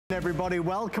Everybody,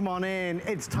 welcome on in.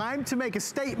 It's time to make a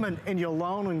statement in your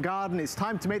lawn and garden. It's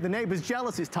time to make the neighbors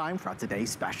jealous. It's time for our today's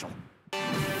special.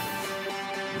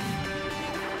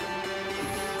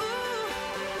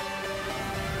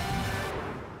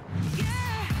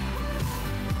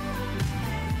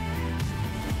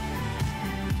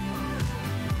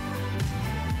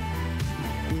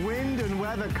 Wind and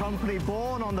Weather Company,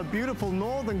 born on the beautiful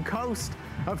northern coast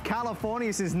of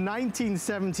California since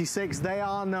 1976. They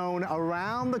are known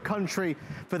around the country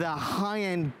for their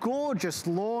high-end, gorgeous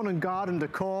lawn and garden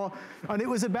decor. And it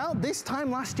was about this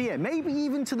time last year, maybe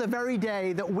even to the very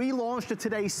day, that we launched a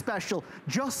Today's Special,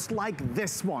 just like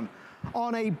this one,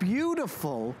 on a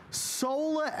beautiful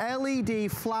solar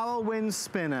LED flower wind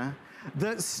spinner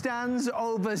that stands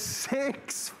over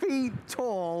 6 feet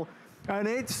tall. And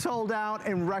it sold out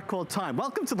in record time.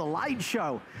 Welcome to the light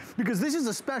show, because this is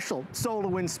a special solar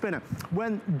wind spinner.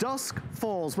 When dusk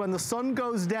falls, when the sun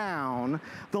goes down,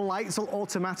 the lights will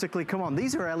automatically come on.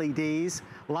 These are LEDs.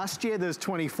 Last year there's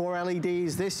 24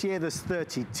 LEDs. This year there's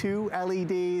 32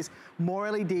 LEDs. More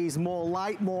LEDs, more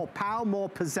light, more power, more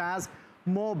pizzazz,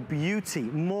 more beauty,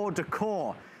 more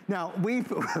decor. Now, we've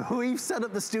set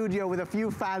up the studio with a few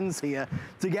fans here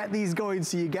to get these going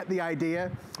so you get the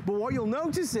idea. But what you'll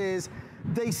notice is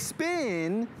they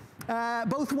spin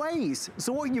both ways.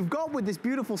 So what you've got with this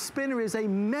beautiful spinner is a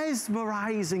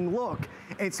mesmerizing look.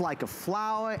 It's like a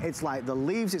flower, it's like the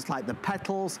leaves, it's like the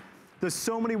petals. There's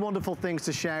so many wonderful things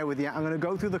to share with you. I'm gonna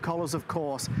go through the colors, of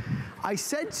course. I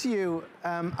said to you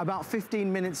about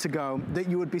 15 minutes ago that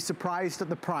you would be surprised at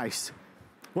the price.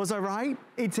 Was I right?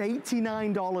 It's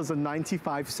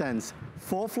 $89.95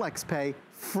 for FlexPay,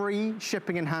 free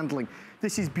shipping and handling.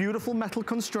 This is beautiful metal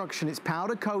construction. It's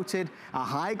powder coated, a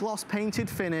high gloss painted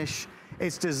finish.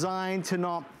 It's designed to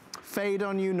not fade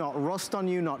on you, not rust on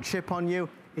you, not chip on you.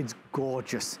 It's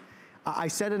gorgeous. I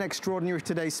said an extraordinary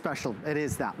Today's Special. It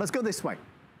is that. Let's go this way.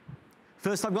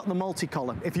 First, I've got the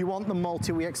multicolor. If you want the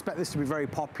multi, we expect this to be very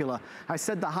popular. I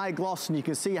said the high gloss, and you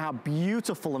can see how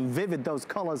beautiful and vivid those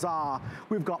colors are.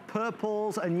 We've got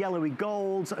purples and yellowy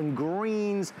golds and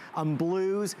greens and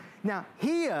blues. Now,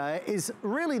 here is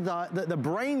really the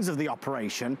brains of the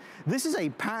operation. This is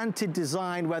a patented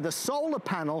design where the solar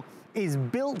panel is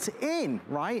built in,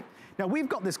 right? Now, we've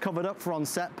got this covered up for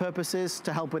on-set purposes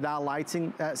to help with our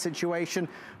lighting situation,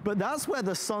 but that's where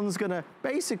the sun's gonna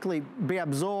basically be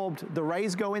absorbed. The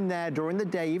rays go in there during the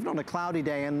day, even on a cloudy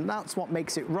day, and that's what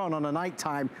makes it run on a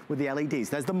nighttime with the LEDs.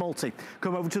 There's the multi.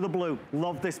 Come over to the blue.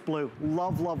 Love this blue.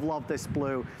 Love, love, love this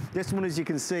blue. This one, as you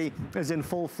can see, is in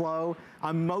full flow.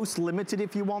 I'm most limited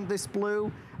if you want this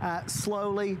blue.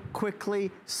 Slowly, quickly,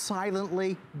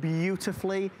 silently,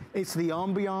 beautifully. It's the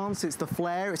ambiance, it's the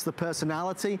flair, it's the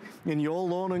personality in your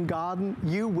lawn and garden.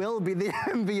 You will be the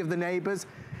envy of the neighbors.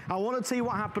 I want to tell you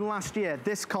what happened last year.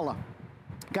 This color.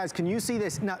 Guys, can you see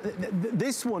this? Now,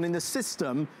 this one in the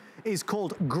system is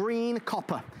called green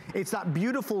copper. It's that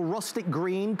beautiful rustic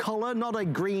green color, not a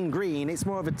green, it's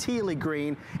more of a tealy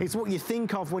green. It's what you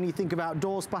think of when you think of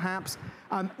outdoors, perhaps.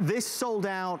 This sold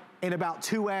out in about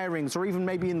 2 airings, or even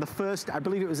maybe in the first, I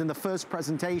believe it was in the first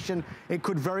presentation. It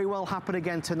could very well happen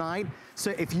again tonight.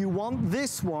 So if you want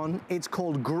this one, it's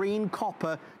called green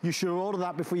copper. You should order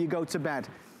that before you go to bed.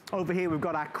 Over here, we've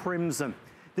got our crimson.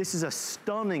 This is a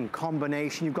stunning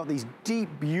combination. You've got these deep,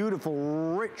 beautiful,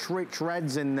 rich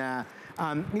reds in there.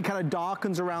 It kind of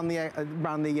darkens around the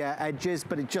edges,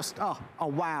 but it just, oh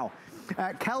wow.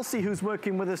 Kelsey, who's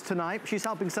working with us tonight, she's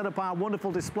helping set up our wonderful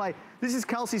display. This is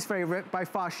Kelsey's favorite by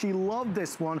far. She loved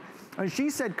this one. And she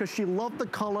said, because she loved the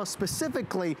color,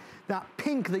 specifically that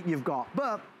pink that you've got.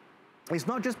 But it's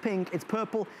not just pink, it's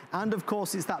purple, and of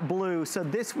course it's that blue. So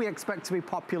this we expect to be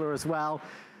popular as well.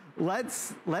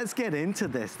 Let's get into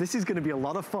this. This is gonna be a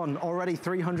lot of fun. Already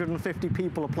 350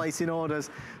 people are placing orders.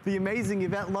 The amazing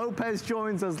Yvette Lopez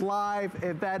joins us live.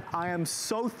 Yvette, I am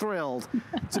so thrilled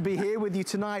to be here with you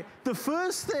tonight. The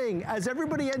first thing, as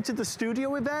everybody entered the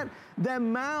studio, Yvette, their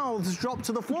mouths dropped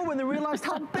to the floor when they realized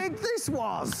how big this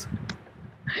was.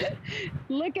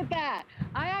 Look at that.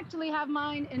 I actually have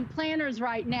mine in planters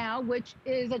right now, which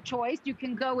is a choice. You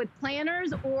can go with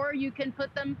planters or you can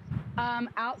put them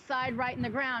outside right in the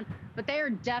ground, but they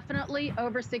are definitely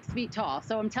over 6 feet tall.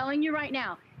 So I'm telling you right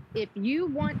now, if you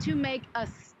want to make a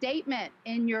statement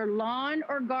in your lawn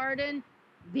or garden,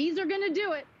 these are gonna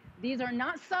do it. These are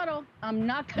not subtle. I'm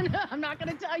not gonna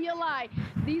tell you a lie.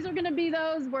 These are gonna be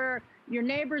those where your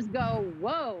neighbors go,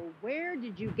 whoa, where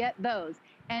did you get those?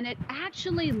 And it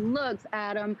actually looks,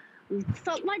 Adam,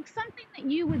 so like something that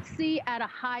you would see at a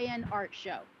high-end art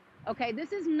show. Okay,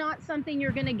 this is not something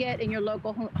you're gonna get in your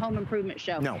local home improvement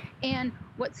show. No. And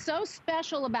what's so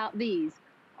special about these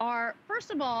are,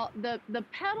 first of all, the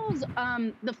petals,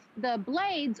 the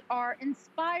blades are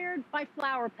inspired by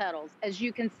flower petals, as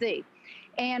you can see.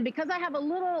 And because I have a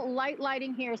little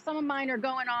lighting here, some of mine are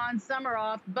going on, some are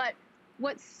off, but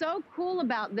what's so cool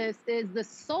about this is the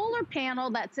solar panel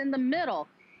that's in the middle.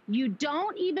 You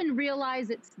don't even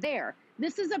realize it's there.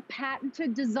 This is a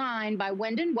patented design by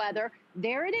Wind and Weather.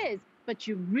 There it is, but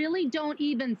you really don't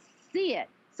even see it.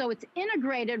 So it's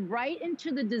integrated right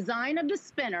into the design of the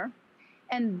spinner.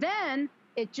 And then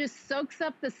it just soaks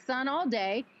up the sun all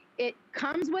day. It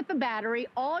comes with a battery.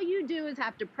 All you do is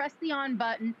have to press the on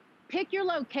button, pick your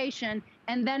location,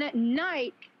 and then at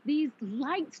night, these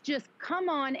lights just come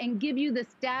on and give you this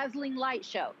dazzling light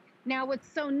show. Now, what's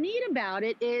so neat about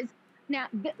it is, now,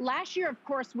 last year, of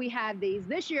course, we had these.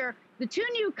 This year, the two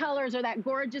new colors are that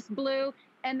gorgeous blue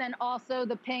and then also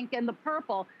the pink and the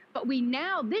purple. But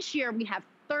this year, we have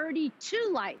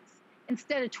 32 lights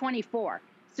instead of 24.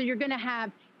 So you're gonna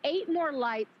have 8 more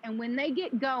lights, and when they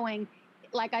get going,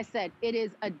 like I said, it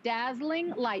is a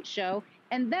dazzling light show.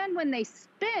 And then when they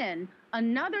spin,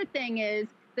 another thing is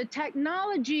the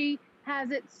technology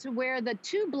has it to where the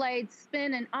 2 blades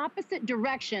spin in opposite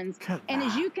directions. And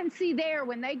as you can see there,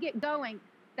 when they get going,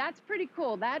 that's pretty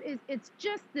cool. It's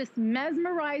just this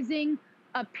mesmerizing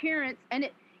appearance, and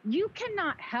you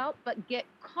cannot help but get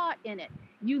caught in it.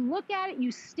 You look at it,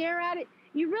 you stare at it,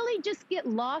 you really just get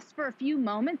lost for a few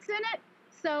moments in it.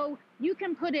 So you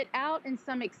can put it out in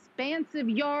some expansive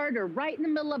yard or right in the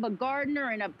middle of a garden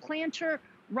or in a planter,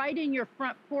 right in your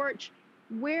front porch,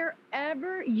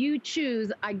 wherever you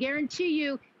choose. I guarantee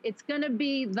you it's going to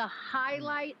be the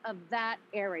highlight of that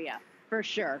area for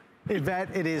sure.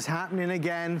 Yvette, it is happening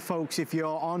again. Folks, if you're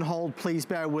on hold, please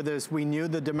bear with us. We knew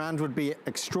the demand would be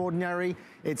extraordinary.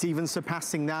 It's even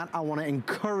surpassing that. I want to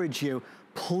encourage you,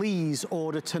 please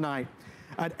order tonight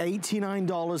at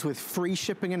 $89 with free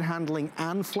shipping and handling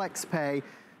and flex pay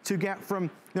to get from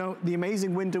the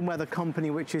amazing Wind and Weather company,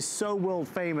 which is so world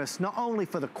famous, not only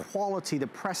for the quality, the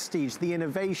prestige, the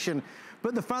innovation,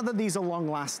 but the fact that these are long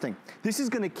lasting. This is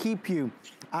going to keep you,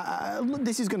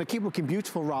 this is going to keep looking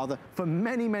beautiful rather for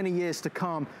many, many years to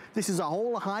come. This is a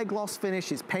whole high gloss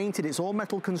finish. It's painted, it's all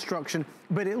metal construction,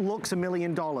 but it looks $1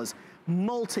 million.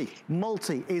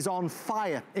 Multi is on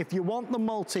fire. If you want the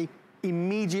multi,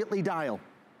 immediately dial.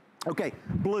 Okay,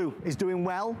 blue is doing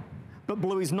well, but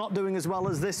blue is not doing as well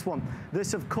as this one.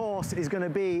 This, of course, is going to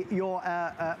be your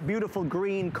beautiful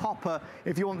green copper.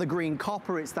 If you want the green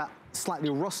copper, it's that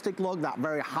slightly rustic look, that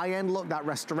very high-end look, that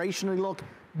restoration look.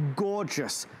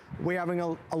 Gorgeous. We're having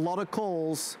a lot of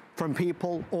calls from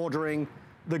people ordering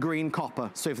the green copper.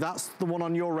 So if that's the one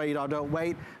on your radar, don't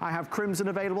wait. I have crimson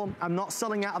available. I'm not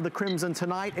selling out of the crimson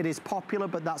tonight. It is popular,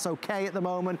 but that's okay at the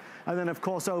moment. And then of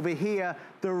course over here,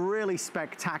 the really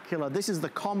spectacular. This is the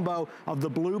combo of the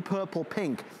blue, purple,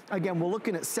 pink. Again, we're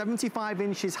looking at 75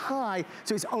 inches high,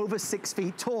 so it's over 6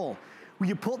 feet tall.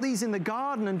 You put these in the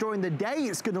garden and during the day,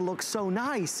 it's gonna look so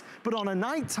nice. But on a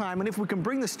nighttime, and if we can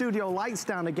bring the studio lights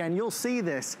down again, you'll see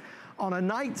this. On a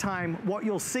nighttime, what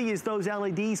you'll see is those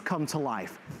LEDs come to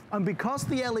life. And because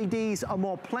the LEDs are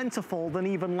more plentiful than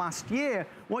even last year,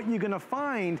 what you're gonna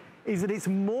find is that it's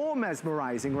more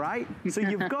mesmerizing, right? So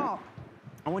you've got,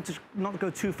 I want to not go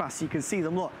too fast so you can see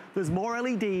them. Look, there's more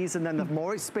LEDs, and then the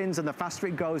more it spins and the faster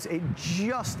it goes, it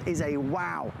just is a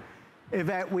wow.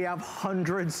 Yvette, we have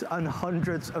hundreds and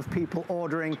hundreds of people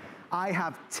ordering. I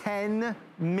have 10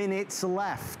 minutes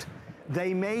left.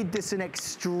 They made this an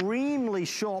extremely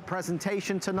short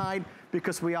presentation tonight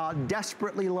because we are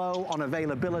desperately low on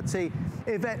availability.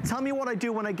 Yvette, tell me what I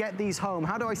do when I get these home.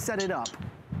 How do I set it up?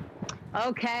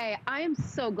 Okay, I am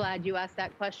so glad you asked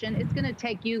that question. It's gonna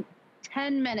take you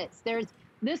 10 minutes.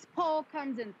 This pole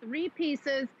comes in 3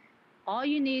 pieces. All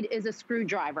you need is a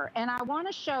screwdriver. And I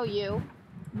wanna show you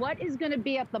what is gonna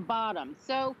be at the bottom.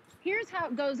 So here's how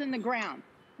it goes in the ground.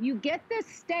 You get this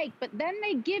stake, but then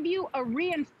they give you a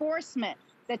reinforcement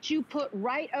that you put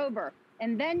right over.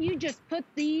 And then you just put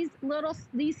these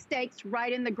stakes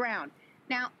right in the ground.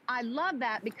 Now, I love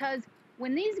that because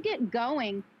when these get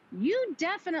going, you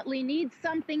definitely need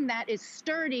something that is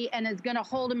sturdy and is gonna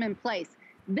hold them in place.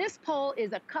 This pole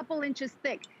is a couple inches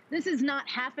thick. This is not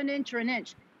half an inch or an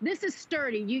inch. This is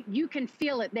sturdy, you can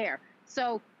feel it there.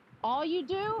 So all you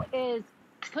do is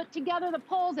put together the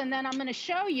poles, and then I'm gonna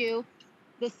show you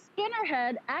the spinner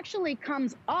head actually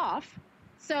comes off.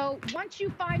 So once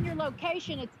you find your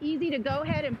location, it's easy to go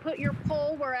ahead and put your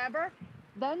pole wherever.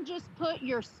 Then just put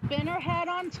your spinner head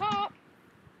on top,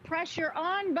 press your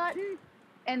on button,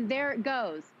 and there it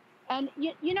goes. And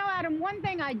you know, Adam, one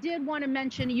thing I did want to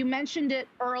mention, you mentioned it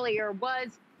earlier,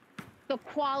 was the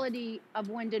quality of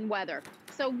Wind and Weather.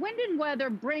 So Wind and Weather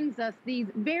brings us these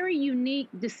very unique,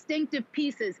 distinctive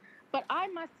pieces. But I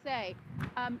must say,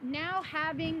 now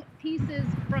having pieces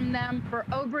from them for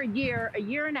over a year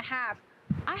and a half,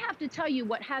 I have to tell you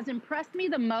what has impressed me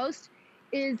the most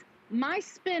is my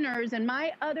spinners and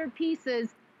my other pieces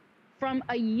from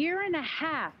a year and a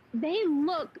half, they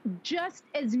look just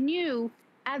as new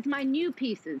as my new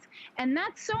pieces. And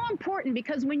that's so important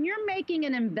because when you're making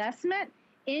an investment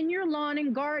in your lawn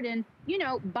and garden, you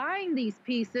know, buying these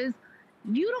pieces,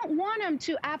 you don't want them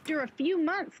to, after a few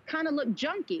months, kind of look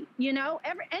junky, you know?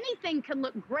 Anything can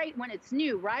look great when it's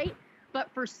new, right? But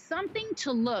for something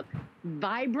to look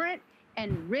vibrant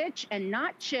and rich and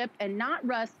not chip and not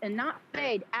rust and not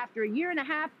fade after a year and a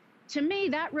half, to me,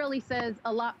 that really says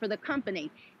a lot for the company.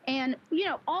 And, you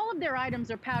know, all of their items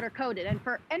are powder coated. And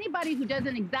for anybody who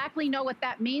doesn't exactly know what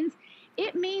that means,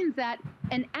 it means that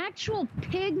an actual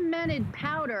pigmented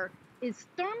powder is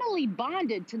thermally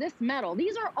bonded to this metal.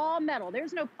 These are all metal.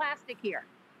 There's no plastic here.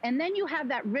 And then you have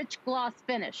that rich gloss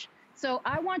finish. So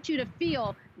I want you to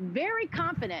feel very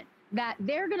confident that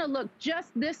they're going to look just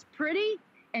this pretty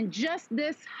and just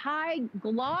this high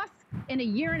gloss in a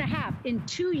year and a half, in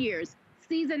 2 years,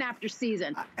 season after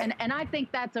season. And I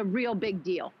think that's a real big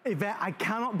deal. Yvette, I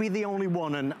cannot be the only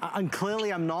one, and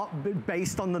clearly I'm not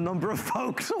based on the number of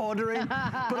folks ordering,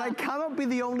 but I cannot be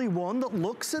the only one that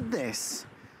looks at this,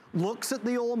 looks at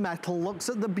the all metal, looks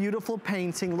at the beautiful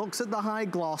painting, looks at the high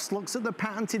gloss, looks at the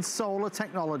patented solar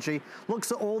technology,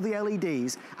 looks at all the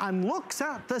LEDs, and looks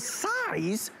at the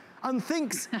size and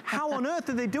thinks, how on earth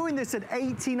are they doing this at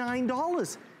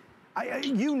 $89?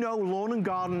 You know, lawn and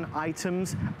garden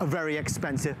items are very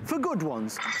expensive. For good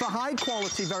ones, for high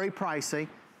quality, very pricey.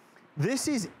 This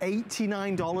is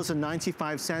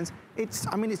 $89.95.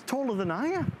 I mean, it's taller than I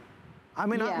am. I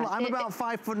mean, yeah, I'm about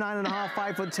 5'9.5",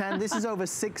 5'10". This is over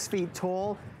 6 feet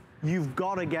tall. You've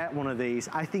got to get one of these.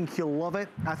 I think you'll love it.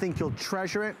 I think you'll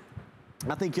treasure it.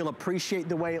 I think you'll appreciate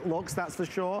the way it looks, that's for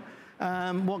sure.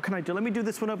 What can I do? Let me do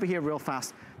this one over here real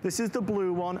fast. This is the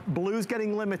blue one. Blue's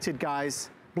getting limited, guys.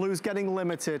 Blue's getting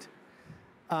limited.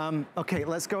 Okay,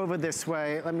 let's go over this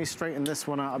way. Let me straighten this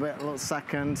one out a bit, a little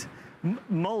second.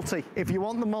 Multi, if you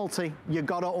want the multi, you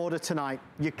gotta order tonight.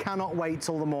 You cannot wait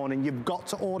till the morning. You've got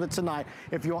to order tonight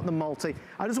if you want the multi.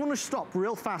 I just wanna stop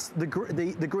real fast, the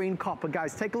green copper.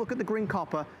 Guys, take a look at the green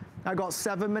copper. I've got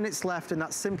 7 minutes left, and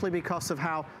that's simply because of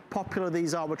how popular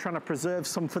these are. We're trying to preserve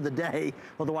some for the day,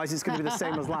 otherwise it's gonna be the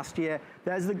same as last year.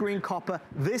 There's the green copper.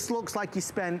 This looks like you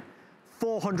spent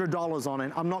 $400 on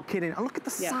it. I'm not kidding. And look at the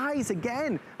size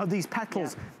again of these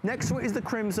petals. Next to it is the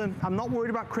crimson. I'm not worried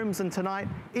about crimson tonight.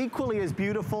 Equally as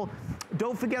beautiful.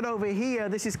 Don't forget over here,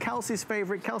 this is Kelsey's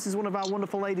favorite. Kelsey's one of our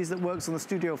wonderful ladies that works on the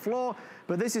studio floor,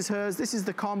 but this is hers. This is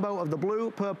the combo of the blue,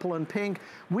 purple, and pink.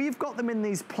 We've got them in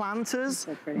these planters,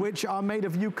 which are made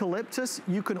of eucalyptus.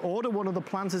 You can order one of the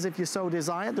planters if you so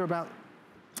desire. They're about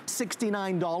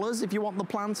 $69 if you want the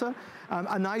planter.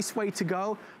 A nice way to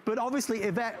go. But obviously,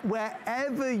 Yvette,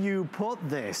 wherever you put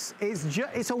this,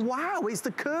 it's a wow. It's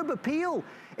the curb appeal.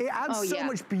 It adds so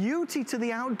much beauty to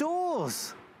the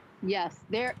outdoors. Yes,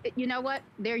 you know what?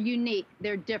 They're unique.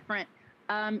 They're different.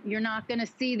 You're not going to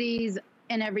see these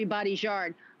in everybody's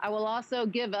yard. I will also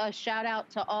give a shout out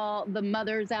to all the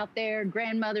mothers out there,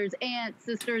 grandmothers, aunts,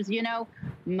 sisters. You know,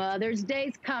 Mother's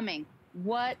Day's coming.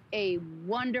 What a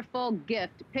wonderful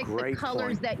gift. Pick the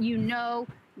colors that you know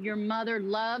your mother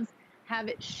loves. Have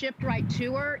it shipped right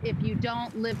to her if you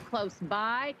don't live close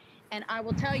by. And I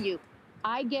will tell you,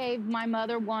 I gave my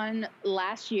mother one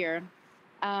last year.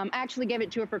 I actually gave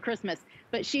it to her for Christmas.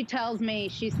 But she tells me,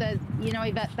 she says, you know,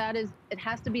 Yvette, it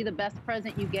has to be the best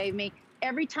present you gave me.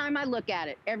 Every time I look at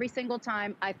it, every single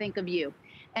time I think of you.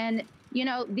 And, you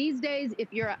know, these days,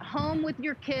 if you're at home with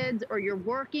your kids or you're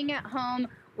working at home,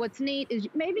 what's neat is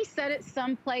maybe set it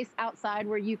someplace outside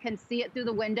where you can see it through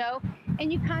the window,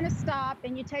 and you kind of stop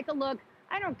and you take a look.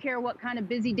 I don't care what kind of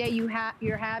busy day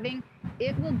you're having.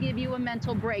 It will give you a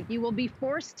mental break. You will be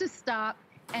forced to stop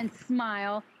and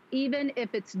smile, even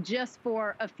if it's just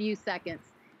for a few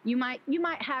seconds. You might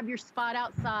have your spot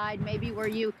outside, maybe where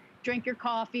you drink your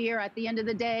coffee, or at the end of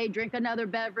the day, drink another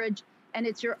beverage, and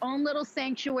it's your own little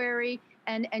sanctuary,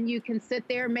 and you can sit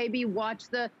there, maybe watch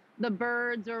the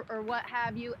birds or what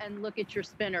have you, and look at your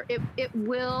spinner. It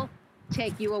will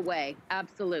take you away,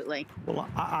 absolutely. Well,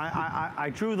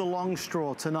 I drew the long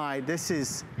straw tonight. This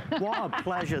is, what a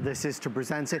pleasure this is to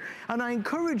present it. And I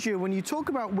encourage you, when you talk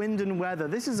about Wind and Weather,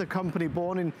 this is a company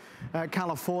born in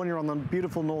California on the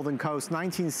beautiful northern coast,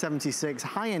 1976.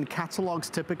 High-end catalogs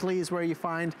typically is where you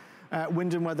find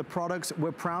wind and weather products.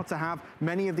 We're proud to have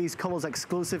many of these colors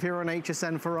exclusive here on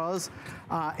HSN for us.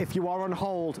 If you are on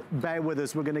hold, bear with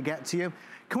us, we're gonna get to you.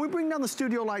 Can we bring down the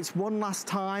studio lights one last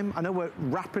time? I know we're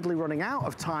rapidly running out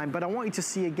of time, but I want you to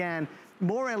see again,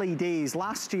 more LEDs.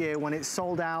 Last year, when it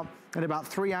sold out in about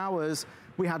 3 hours,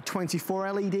 we had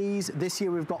 24 LEDs. This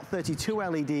year we've got 32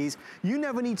 LEDs. You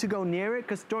never need to go near it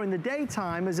because during the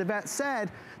daytime, as Yvette said,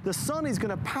 the sun is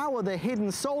gonna power the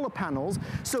hidden solar panels.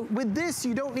 So with this,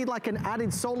 you don't need like an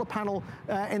added solar panel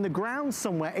in the ground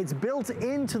somewhere. It's built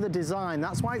into the design.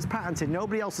 That's why it's patented.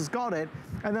 Nobody else has got it.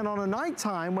 And then on a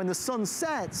nighttime, when the sun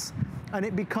sets and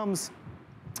it becomes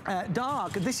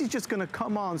dark, this is just gonna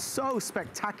come on so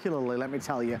spectacularly, let me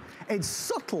tell you. It's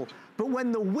subtle, but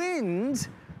when the wind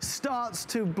starts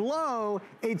to blow,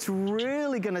 it's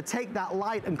really gonna take that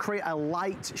light and create a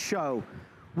light show.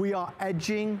 We are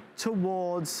edging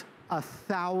towards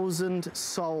 1,000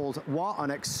 sold. What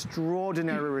an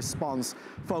extraordinary response.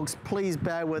 Folks, please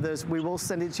bear with us. We will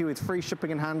send it to you with free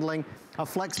shipping and handling. A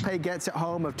FlexPay gets it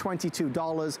home of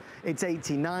 $22. It's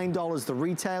 $89. The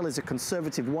retail is a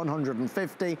conservative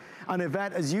 $150. And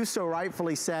Yvette, as you so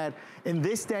rightfully said, in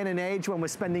this day and age when we're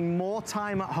spending more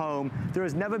time at home, there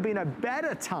has never been a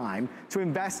better time to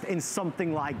invest in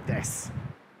something like this.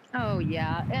 Oh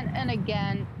yeah, and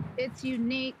again, it's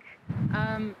unique,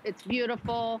 it's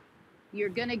beautiful. You're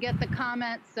gonna get the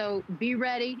comments, so be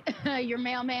ready. Your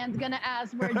mailman's gonna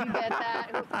ask, where'd you get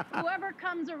that? Whoever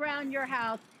comes around your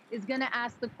house is gonna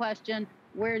ask the question,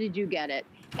 where did you get it?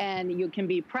 And you can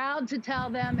be proud to tell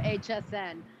them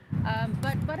HSN.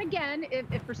 But again,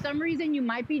 if for some reason you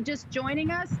might be just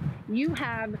joining us, you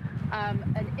have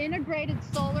an integrated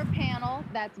solar panel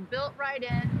that's built right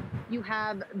in. You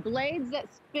have blades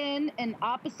that spin in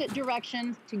opposite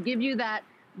directions to give you that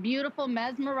beautiful,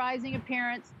 mesmerizing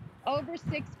appearance. Over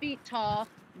 6 feet tall,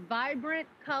 vibrant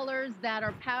colors that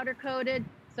are powder coated,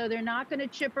 so they're not gonna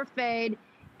chip or fade.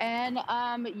 And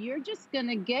you're just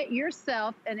gonna get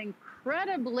yourself an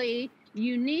incredibly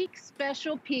unique,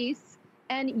 special piece,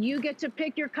 and you get to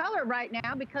pick your color right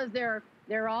now because they're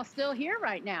all still here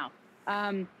right now.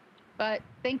 But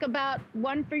think about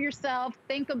one for yourself,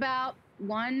 think about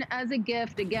one as a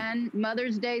gift. Again,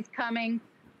 Mother's Day's coming,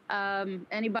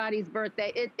 anybody's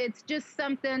birthday. It's just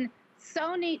something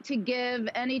so neat to give.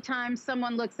 Anytime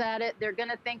someone looks at it, they're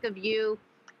gonna think of you,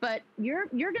 but you're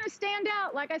gonna stand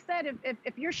out. Like I said,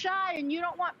 if you're shy and you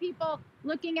don't want people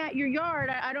looking at your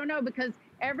yard, I don't know, because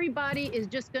everybody is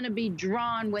just gonna be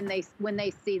drawn when they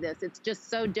see this. It's just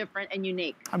so different and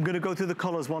unique. I'm gonna go through the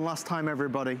colors one last time,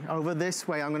 everybody. Over this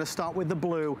way, I'm gonna start with the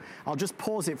blue. I'll just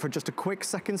pause it for just a quick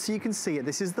second so you can see it.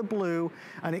 This is the blue,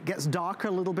 and it gets darker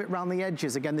a little bit around the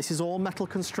edges. Again, this is all metal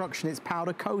construction. It's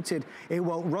powder coated. It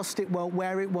won't rust, it won't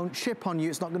wear, it won't chip on you.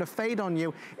 It's not gonna fade on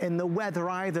you in the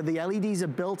weather either. The LEDs are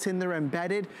built in, they're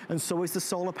embedded, and so is the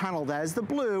solar panel. There's the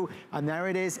blue, and there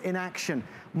it is in action.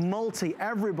 Multi,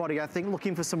 everybody, I think,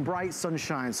 looking for some bright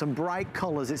sunshine, some bright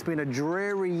colors. It's been a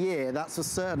dreary year, that's for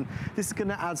certain. This is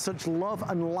gonna add such love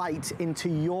and light into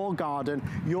your garden,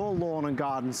 your lawn and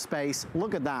garden space.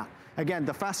 Look at that. Again,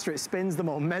 the faster it spins, the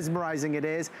more mesmerizing it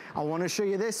is. I wanna show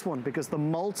you this one because the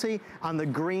multi and the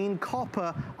green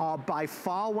copper are by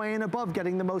far way and above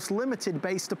getting the most limited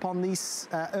based upon these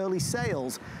early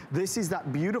sales. This is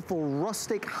that beautiful,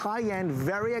 rustic, high-end,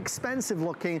 very expensive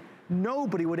looking.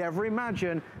 Nobody would ever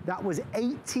imagine that was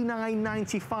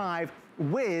 $89.95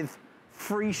 with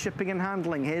free shipping and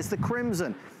handling. Here's the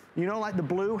crimson. You know, like the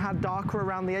blue had darker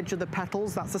around the edge of the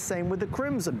petals, that's the same with the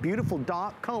crimson. Beautiful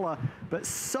dark color, but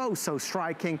so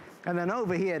striking. And then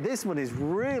over here, this one is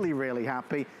really, really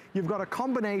happy. You've got a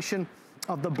combination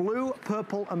of the blue,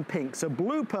 purple, and pink. So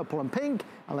blue, purple, and pink,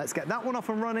 and let's get that one off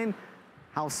and running.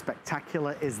 How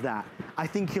spectacular is that? I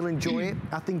think you'll enjoy it.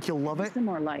 I think you'll love it. Some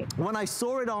more light. When I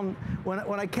saw it on,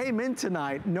 when I came in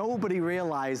tonight, nobody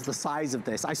realized the size of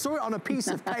this. I saw it on a piece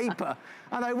of paper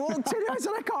and I walked in and I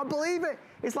said, I can't believe it.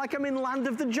 It's like I'm in Land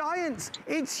of the Giants.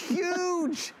 It's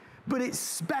huge, but it's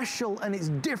special and it's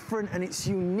different and it's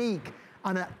unique.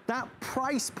 And at that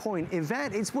price point,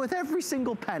 Yvette, it's worth every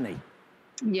single penny.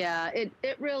 Yeah, it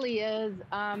really is.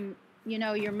 You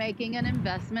know, you're making an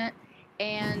investment,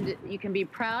 and you can be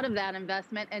proud of that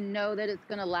investment and know that it's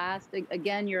going to last.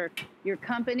 Again, your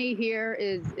company here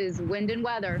is Wind and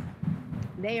Weather.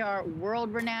 They are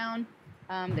world renowned.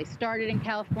 They started in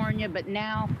California, but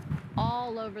now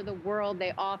all over the world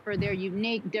they offer their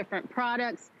unique, different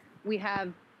products.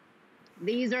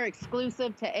 These are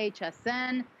exclusive to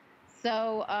HSN.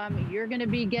 So you're going to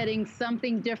be getting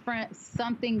something different,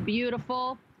 something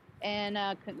beautiful. And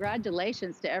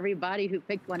congratulations to everybody who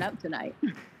picked one up tonight.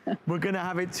 We're gonna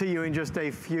have it to you in just a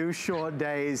few short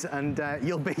days, and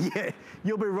you'll be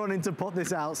running to put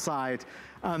this outside.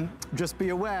 Just be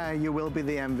aware, you will be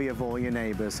the envy of all your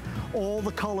neighbors. All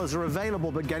the colors are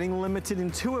available, but getting limited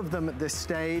in 2 of them at this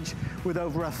stage, with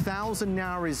over 1,000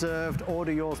 now reserved.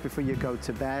 Order yours before you go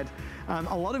to bed.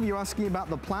 A lot of you asking about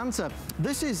the planter.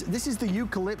 This is the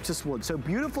eucalyptus wood, so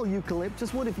beautiful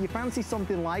eucalyptus wood. If you fancy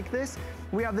something like this,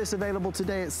 we have this available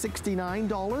today at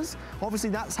 $69. Obviously,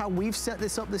 that's how we've set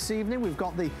this up this evening. We've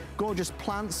got the gorgeous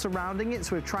plants surrounding it,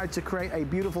 so we've tried to create a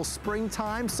beautiful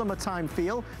springtime, summertime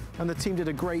feel, and the team did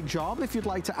a great job. If you'd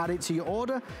like to add it to your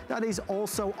order, that is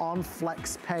also on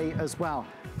FlexPay as well.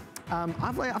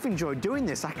 I've enjoyed doing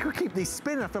this. I could keep these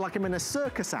spinning. I feel like I'm in a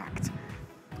circus act.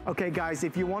 Okay, guys,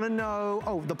 if you want to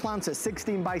know, the plant's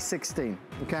 16 by 16,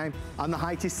 okay? And the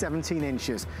height is 17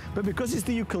 inches. But because it's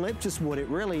the eucalyptus wood, it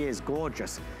really is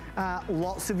gorgeous.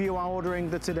 Lots of you are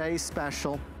ordering the today's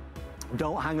special.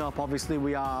 Don't hang up, obviously,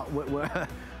 we are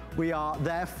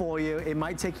there for you. It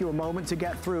might take you a moment to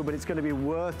get through, but it's going to be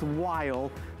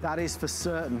worthwhile, that is for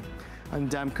certain. And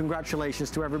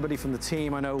congratulations to everybody from the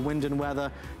team. I know Wind and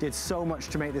Weather did so much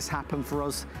to make this happen for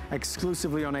us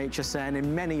exclusively on HSN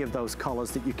in many of those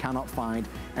colors that you cannot find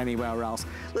anywhere else.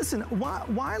 Listen,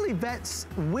 while Yvette's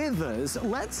with us,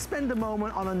 let's spend a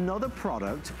moment on another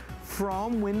product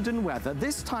from Wind and Weather.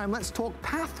 This time, let's talk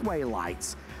pathway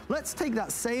lights. Let's take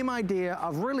that same idea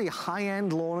of really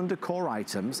high-end lawn and decor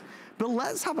items, but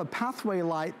let's have a pathway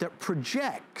light that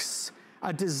projects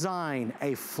a design,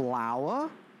 a flower,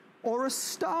 or a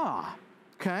star,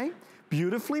 okay?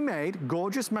 Beautifully made,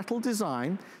 gorgeous metal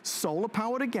design, solar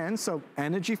powered again, so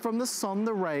energy from the sun,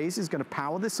 the rays, is gonna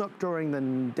power this up during the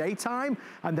daytime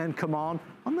and then come on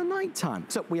the nighttime.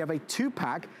 So we have a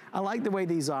 2-pack. I like the way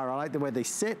these are. I like the way they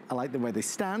sit. I like the way they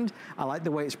stand. I like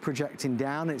the way it's projecting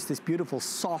down. It's this beautiful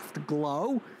soft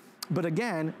glow. But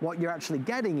again, what you're actually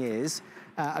getting is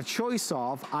a choice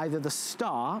of either the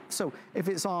star. So if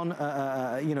it's on,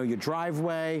 your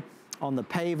driveway, on the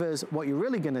pavers, what you're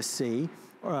really gonna see,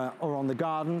 or on the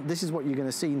garden, this is what you're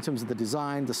gonna see in terms of the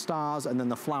design, the stars, and then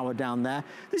the flower down there.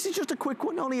 This is just a quick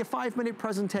one, only a 5-minute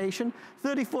presentation,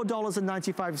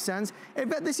 $34.95. I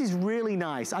bet this is really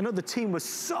nice. I know the team was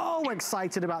so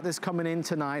excited about this coming in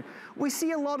tonight. We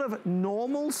see a lot of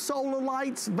normal solar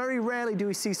lights. Very rarely do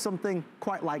we see something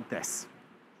quite like this.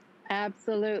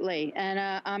 Absolutely,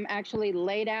 and I'm actually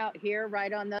laid out here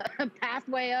right on the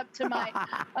pathway up to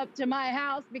my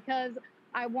house because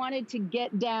I wanted to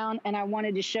get down and I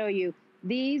wanted to show you.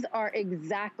 These are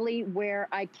exactly where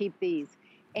I keep these.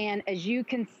 And as you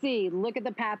can see, look at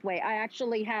the pathway. I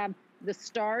actually have the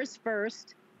stars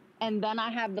first, and then I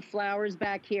have the flowers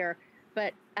back here.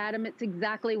 But Adam, it's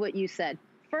exactly what you said.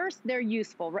 First, they're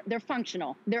useful, they're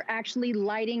functional. They're actually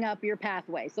lighting up your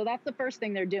pathway. So that's the first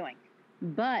thing they're doing.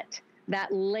 But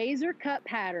that laser cut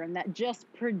pattern that just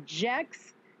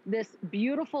projects this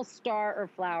beautiful star or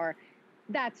flower,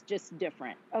 that's just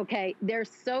different, okay? They're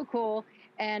so cool.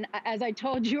 And as I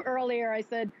told you earlier, I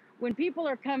said, when people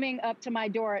are coming up to my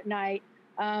door at night,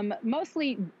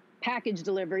 mostly package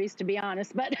deliveries, to be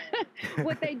honest, but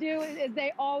what they do is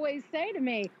they always say to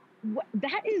me,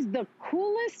 that is the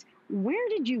coolest. Where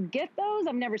did you get those?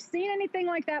 I've never seen anything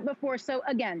like that before. So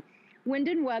again, Wind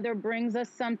and Weather brings us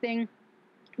something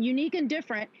unique and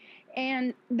different.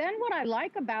 And then what I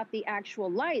like about the actual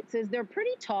lights is they're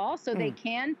pretty tall, so they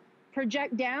can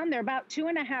project down. They're about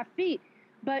 2.5 feet,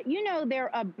 but you know, they're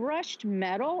a brushed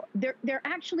metal. They're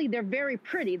very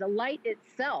pretty, the light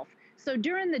itself. So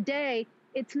during the day,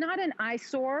 it's not an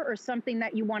eyesore or something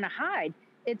that you want to hide.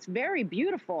 It's very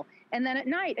beautiful. And then at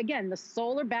night, again, the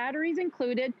solar batteries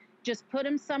included, just put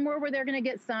them somewhere where they're going to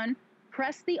get sun,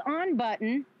 press the on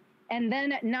button, and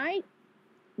then at night,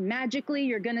 magically,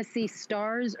 you're going to see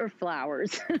stars or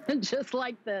flowers, just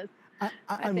like this.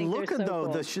 And look at though,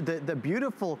 cool. the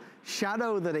beautiful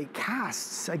shadow that it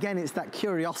casts. Again, it's that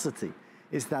curiosity,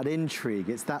 it's that intrigue,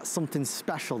 it's that something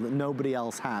special that nobody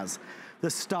else has. The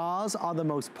stars are the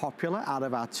most popular out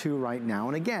of our 2 right now.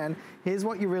 And again, here's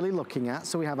what you're really looking at.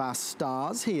 So we have our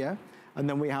stars here, and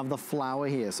then we have the flower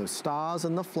here. So stars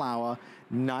and the flower,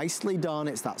 nicely done.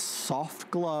 It's that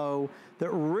soft glow that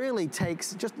really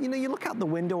takes, just, you know, you look out the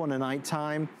window on a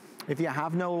nighttime, if you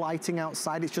have no lighting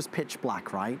outside, it's just pitch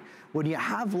black, right? When you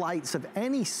have lights of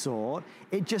any sort,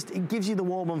 it gives you the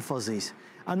warm and fuzzies.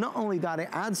 And not only that, it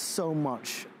adds so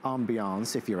much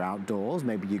ambiance if you're outdoors,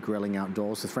 maybe you're grilling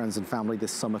outdoors with friends and family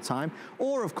this summertime,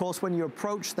 or of course, when you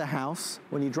approach the house,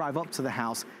 when you drive up to the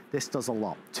house, this does a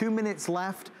lot. 2 minutes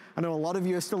left. I know a lot of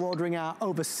you are still ordering our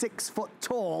over 6 foot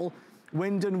tall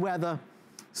Wind and Weather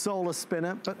solar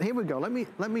spinner, but here we go. Let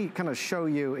me kind of show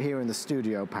you here in the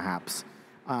studio, perhaps.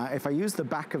 if I use the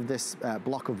back of this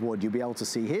block of wood, you'll be able to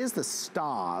see, here's the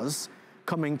stars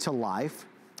coming to life.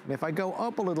 And if I go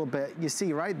up a little bit, you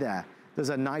see right there, there's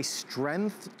a nice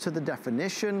strength to the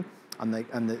definition and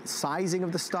the sizing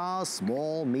of the stars,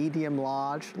 small, medium,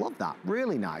 large. Love that,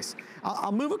 really nice.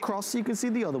 I'll move across so you can see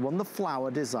the other one, the flower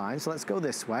design. So let's go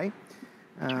this way.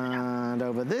 And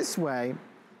over this way,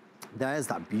 there's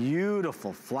that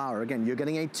beautiful flower. Again, you're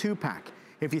getting a 2-pack.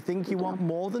 If you think you want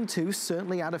more than 2,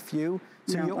 certainly add a few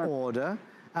to your order.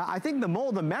 I think the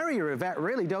more the merrier, Yvette,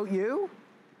 really, don't you?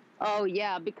 Oh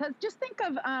yeah, because just think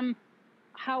of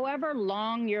however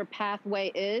long your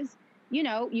pathway is, you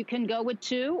know, you can go with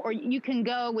 2, or you can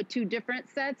go with 2 different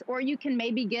sets, or you can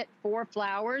maybe get 4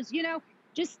 flowers, you know.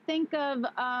 Just think of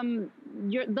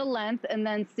the length and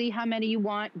then see how many you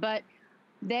want. But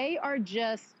they are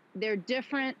they're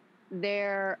different.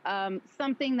 They're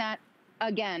something that,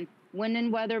 again, Wind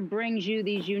and Weather brings you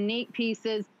these unique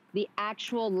pieces. The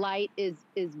actual light is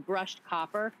brushed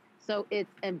copper. So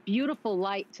it's a beautiful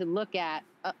light to look at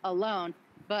alone.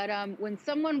 But when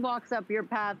someone walks up your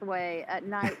pathway at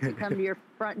night to come to your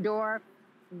front door,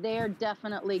 they're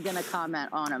definitely going to comment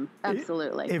on them.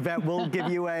 Absolutely. Yvette, we'll give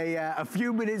you a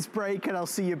few minutes break, and I'll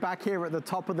see you back here at the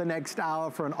top of the next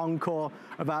hour for an encore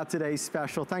of our today's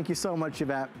special. Thank you so much,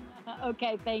 Yvette.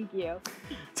 Okay, thank you.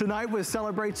 Tonight we're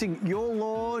celebrating your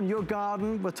lawn, your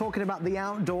garden. We're talking about the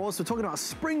outdoors. We're talking about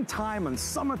springtime and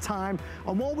summertime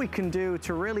and what we can do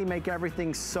to really make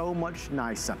everything so much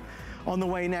nicer. On the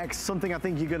way next, something I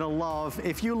think you're gonna love.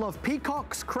 If you love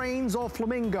peacocks, cranes, or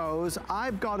flamingos,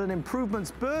 I've got an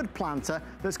improvements bird planter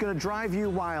that's gonna drive you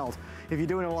wild. If you're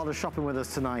doing a lot of shopping with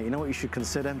us tonight, you know what you should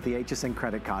consider? The HSN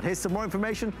credit card. Here's some more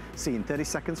information. See you in 30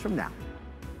 seconds from now.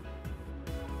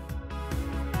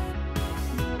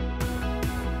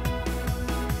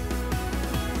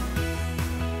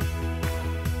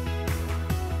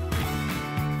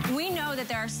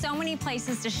 There are so many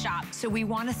places to shop. So we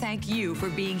want to thank you for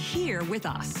being here with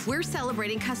us. We're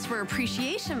celebrating Customer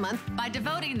Appreciation Month by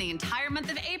devoting the entire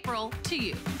month of April to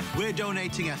you. We're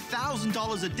donating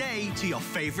 $1,000 a day to your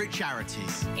favorite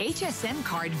charities. HSN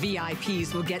card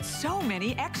VIPs will get so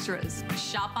many extras.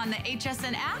 Shop on the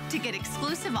HSN app to get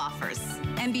exclusive offers.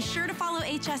 And be sure to follow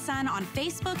HSN on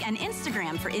Facebook and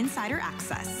Instagram for insider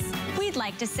access. We'd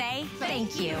like to say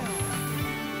thank you.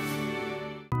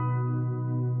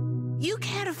 You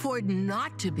can't afford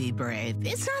not to be brave.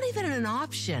 It's not even an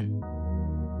option.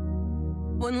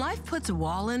 When life puts a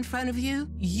wall in front of you,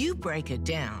 you break it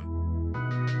down.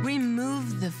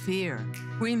 Remove the fear.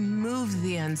 Remove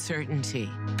the uncertainty.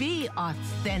 Be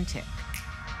authentic.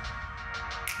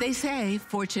 They say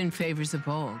fortune favors the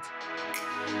bold.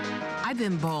 I've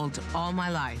been bold all my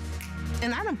life,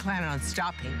 and I don't plan on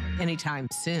stopping anytime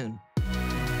soon.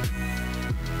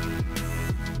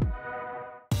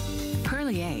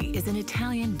 Perlier is an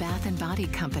Italian bath and body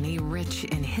company rich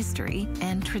in history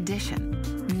and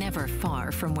tradition. Never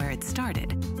far from where it started,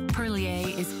 Perlier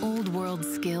is old world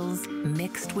skills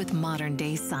mixed with modern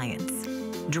day science.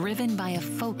 Driven by a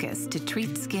focus to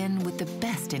treat skin with the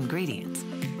best ingredients,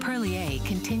 Perlier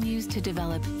continues to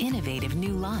develop innovative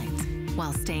new lines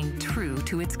while staying true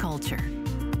to its culture.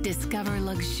 Discover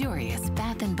luxurious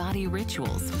bath and body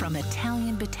rituals from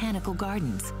Italian botanical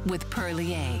gardens with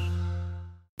Perlier.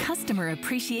 Customer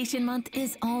Appreciation Month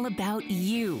is all about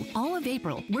you. All of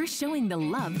April, we're showing the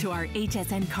love to our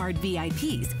HSN card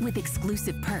VIPs with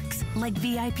exclusive perks like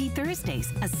VIP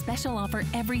Thursdays, a special offer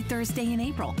every Thursday in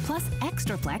April, plus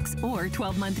Extra Flex or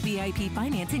 12-month VIP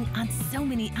financing on so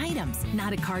many items.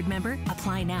 Not a card member?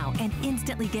 Apply now and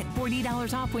instantly get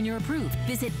 $40 off when you're approved.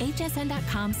 Visit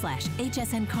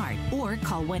hsn.com/HSN card or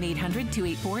call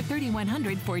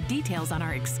 1-800-284-3100 for details on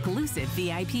our exclusive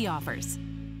VIP offers.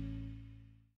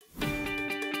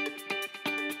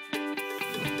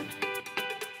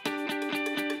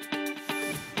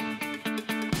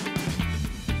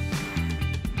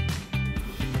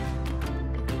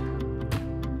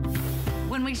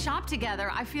 When we shop together,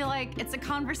 I feel like it's a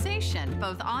conversation,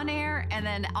 both on air and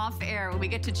then off air when we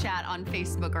get to chat on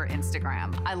Facebook or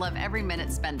Instagram. I love every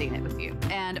minute spending it with you.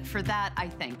 And for that, I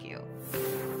thank you.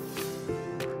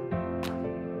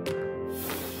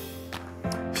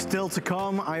 Still to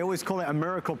come, I always call it a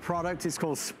miracle product. It's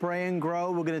called Spray and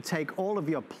Grow. We're gonna take all of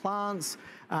your plants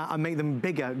and make them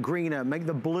bigger, greener, make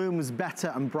the blooms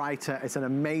better and brighter. It's an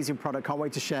amazing product. Can't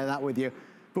wait to share that with you.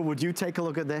 But would you take a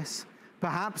look at this?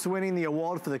 Perhaps winning the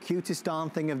award for the cutest darn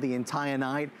thing of the entire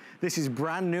night. This is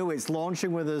brand new. It's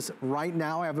launching with us right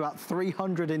now. I have about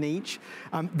 300 in each.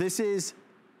 This is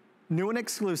new and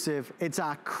exclusive. It's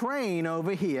our crane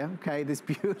over here, okay? This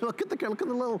beautiful, look at the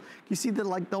little, you see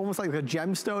the almost like a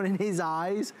gemstone in his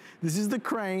eyes. This is the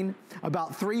crane,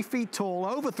 about 3 feet tall,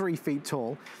 over 3 feet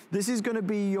tall. This is gonna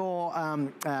be your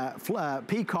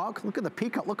peacock. Look at the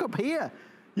peacock, look up here.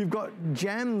 You've got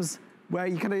gems where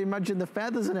you can imagine the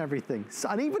feathers and everything. So,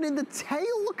 and even in the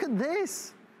tail, look at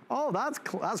this. Oh,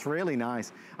 that's really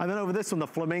nice. And then over this one, the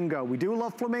flamingo. We do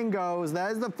love flamingos.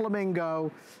 There's the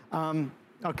flamingo.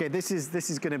 Okay, this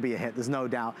is gonna be a hit, there's no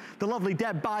doubt. The lovely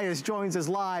Deb Byers joins us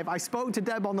live. I spoke to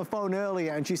Deb on the phone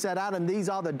earlier and she said, Adam, these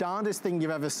are the darndest thing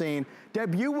you've ever seen.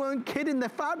 Deb, you weren't kidding, they're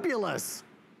fabulous.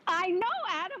 I know,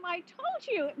 Adam, I told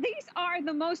you, these are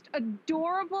the most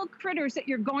adorable critters that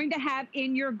you're going to have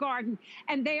in your garden.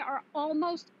 And they are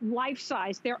almost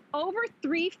life-size. They're over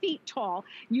 3 feet tall.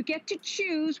 You get to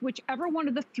choose whichever one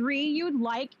of the 3 you'd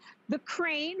like. The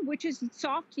crane, which is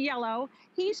soft yellow,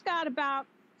 he's got about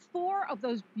 4 of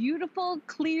those beautiful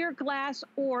clear glass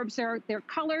orbs. They're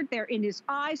colored, they're in his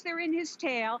eyes, they're in his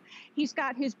tail. He's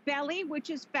got his belly, which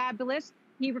is fabulous.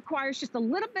 He requires just a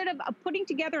little bit of putting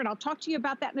together, and I'll talk to you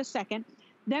about that in a second.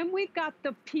 Then we've got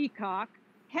the peacock.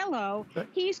 Hello.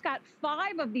 He's got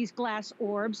 5 of these glass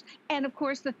orbs, and of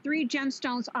course the 3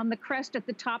 gemstones on the crest at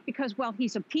the top because, well,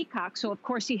 he's a peacock, so of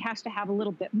course he has to have a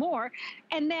little bit more.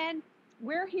 And then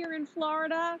we're here in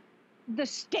Florida. The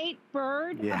state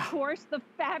bird, of course, the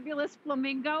fabulous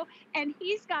flamingo, and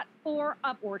he's got 4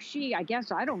 up, or she, I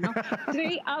guess, I don't know,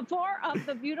 4 of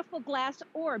the beautiful glass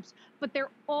orbs, but they're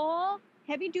all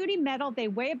heavy-duty metal. They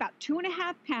weigh about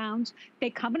 2.5 pounds.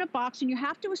 They come in a box, and you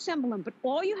have to assemble them, but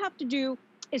all you have to do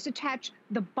is attach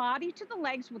the body to the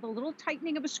legs with a little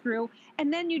tightening of a screw,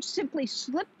 and then you simply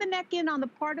slip the neck in on the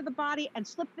part of the body and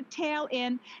slip the tail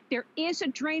in. There is a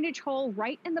drainage hole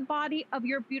right in the body of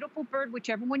your beautiful bird,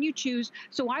 whichever one you choose.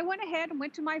 So I went ahead and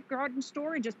went to my garden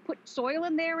store and just put soil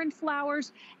in there and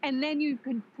flowers, and then you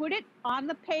can put it on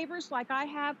the pavers like I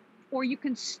have, or you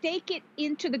can stake it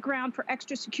into the ground for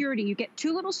extra security. You get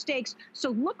 2 little stakes, so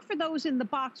look for those in the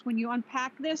box when you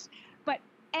unpack this. But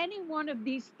any one of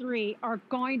these 3 are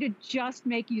going to just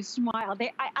make you smile.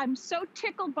 I'm so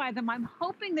tickled by them. I'm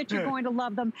hoping that you're going to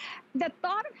love them. The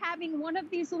thought of having one of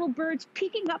these little birds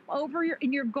peeking up over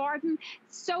in your garden,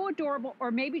 so adorable,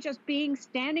 or maybe just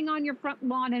standing on your front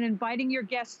lawn and inviting your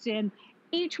guests in.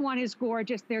 Each one is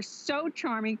gorgeous. They're so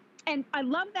charming. And I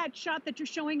love that shot that you're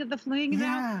showing of the flamingo.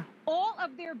 Yeah. All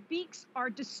of their beaks are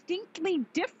distinctly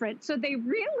different, so they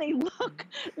really look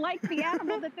like the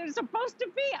animal that they're supposed to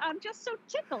be. I'm just so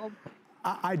tickled.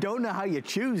 I don't know how you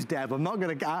choose, Deb. I'm not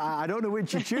gonna, I don't know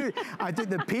which you choose. I think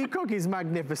the peacock is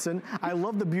magnificent. I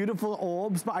love the beautiful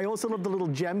orbs, but I also love the little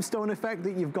gemstone effect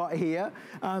that you've got here.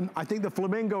 I think the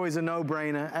flamingo is a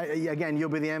no-brainer. Again, you'll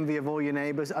be the envy of all your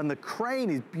neighbors. And the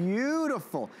crane is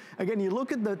beautiful. Again, you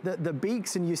look at the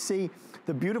beaks and you see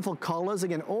the beautiful colors,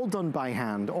 again, all done by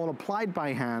hand, all applied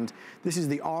by hand. This is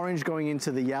the orange going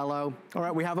into the yellow. All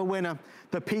right, we have a winner.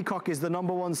 The peacock is the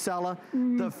 #1 seller.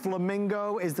 The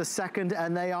flamingo is the 2nd,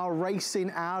 and they are racing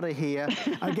out of here.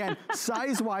 Again,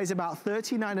 size-wise, about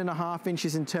 39.5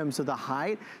 inches in terms of the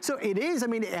height. So it is, I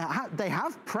mean, they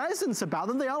have presence about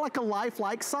them. They are like a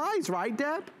lifelike size, right,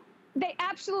 Deb? They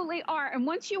absolutely are. And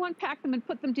once you unpack them and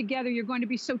put them together, you're going to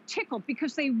be so tickled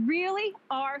because they really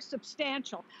are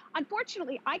substantial.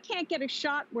 Unfortunately, I can't get a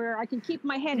shot where I can keep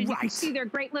my head and you can see their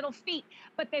great little feet,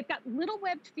 but they've got little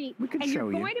webbed feet. And you're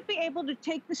going to be able to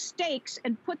take the stakes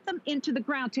and put them into the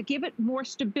ground to give it more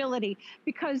stability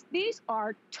because these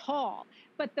are tall.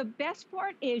 But the best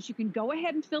part is you can go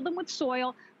ahead and fill them with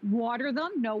soil, water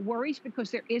them, no worries,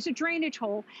 because there is a drainage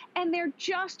hole, and they're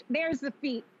just, there's the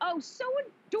feet. Oh, so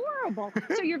adorable.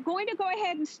 So you're going to go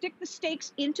ahead and stick the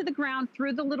stakes into the ground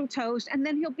through the little toes, and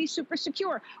then he'll be super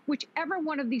secure, whichever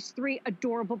one of these 3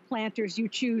 adorable planters you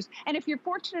choose. And if you're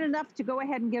fortunate enough to go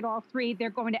ahead and get all 3, they're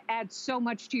going to add so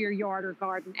much to your yard or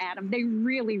garden, Adam. They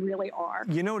really, really are.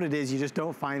 You know what it is? You just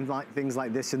don't find things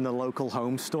like this in the local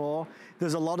home store.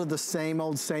 There's a lot of the same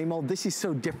old, same old. This is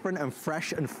so different and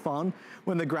fresh and fun.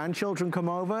 When the grandchildren come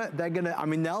over, they're gonna, I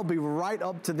mean, they'll be right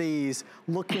up to these,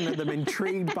 looking at them,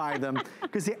 intrigued by them,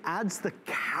 because it adds the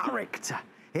character.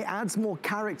 It adds more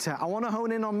character. I wanna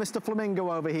hone in on Mr.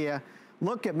 Flamingo over here.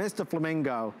 Look at Mr.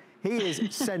 Flamingo. He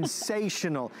is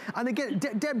sensational. And again,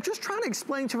 Deb, just trying to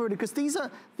explain to everybody, because these are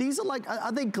like,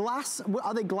 are they glass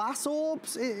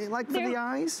orbs, like for the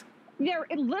eyes? They're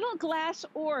little glass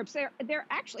orbs. They're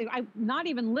actually not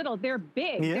even little. They're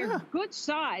big. Yeah. They're good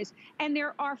size. And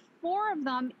there are 4 of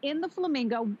them in the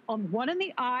flamingo, 1 in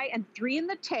the eye and 3 in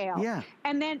the tail. Yeah.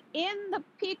 And then in the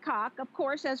peacock, of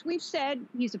course, as we've said,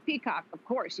 he's a peacock. Of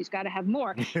course, he's got to have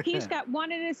more. He's got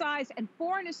 1 in his eyes and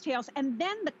 4 in his tails. And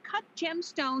then the cut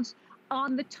gemstones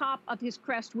on the top of his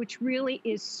crest, which really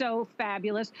is so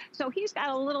fabulous. So he's got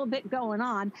a little bit going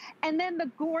on. And then the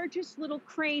gorgeous little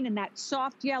crane in that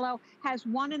soft yellow has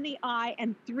 1 in the eye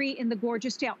and 3 in the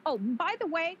gorgeous tail. Oh, by the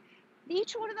way,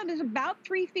 each one of them is about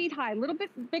 3 feet high, a little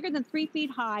bit bigger than 3 feet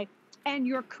high. And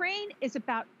your crane is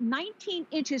about 19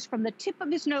 inches from the tip of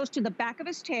his nose to the back of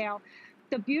his tail.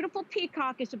 The beautiful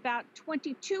peacock is about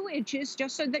 22 inches,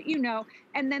 just so that you know.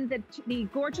 And then the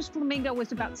gorgeous flamingo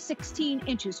was about 16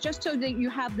 inches, just so that you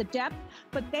have the depth.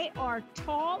 But they are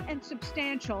tall and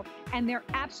substantial, and they're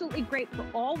absolutely great for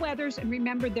all weathers. And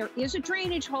remember, there is a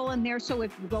drainage hole in there, so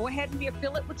if you go ahead and you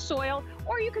fill it with soil,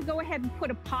 or you could go ahead and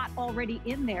put a pot already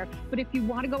in there. But if you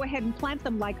want to go ahead and plant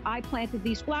them like I planted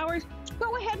these flowers,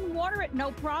 go ahead and water it,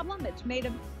 no problem. It's made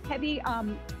of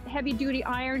heavy duty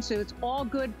iron, so it's all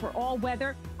good for all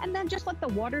weather. And then just let the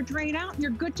water drain out and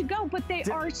you're good to go. But they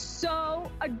are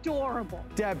so adorable.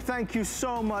 Deb, thank you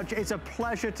so much. It's a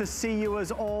pleasure to see you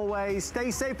as always.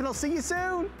 Stay safe and I'll see you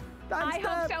soon. Thanks, I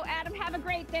hope so, Adam. Have a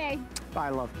great day. Bye,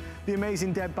 love. The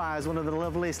amazing Deb Byers, one of the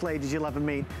loveliest ladies you'll ever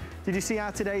meet. Did you see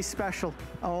our today's special?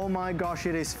 Oh my gosh,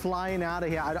 it is flying out of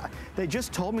here. They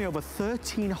just told me over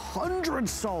 1,300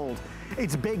 sold.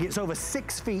 It's big, it's over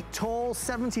 6 feet tall,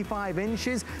 75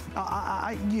 inches.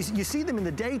 You see them in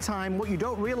the daytime. What you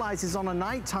don't realize is on a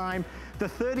nighttime, the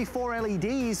 34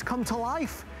 LEDs come to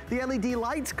life. The LED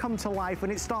lights come to life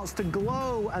and it starts to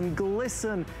glow and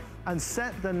glisten and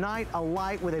set the night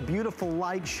alight with a beautiful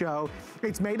light show.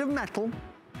 It's made of metal,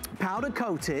 powder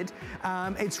coated.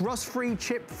 It's rust-free,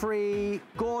 chip-free,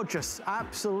 gorgeous,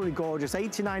 absolutely gorgeous.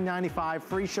 $89.95,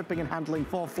 free shipping and handling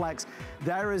for Flex.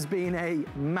 There has been a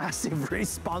massive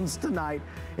response tonight.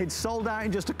 It sold out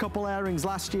in just a couple airings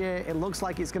last year. It looks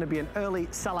like it's going to be an early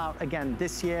sellout again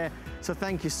this year. So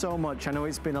thank you so much. I know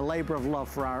it's been a labor of love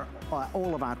for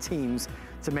all of our teams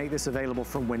to make this available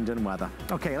from Wind and Weather.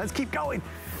 Okay, let's keep going.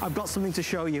 I've got something to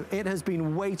show you. It has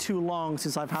been way too long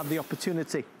since I've had the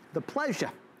opportunity, the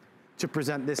pleasure, to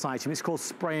present this item. It's called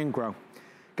Spray and Grow.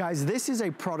 Guys, this is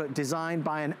a product designed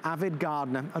by an avid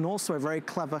gardener and also a very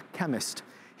clever chemist.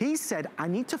 He said, I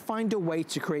need to find a way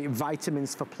to create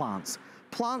vitamins for plants.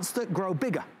 Plants that grow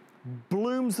bigger,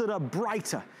 blooms that are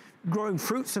brighter, growing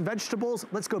fruits and vegetables.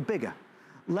 Let's go bigger.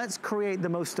 Let's create the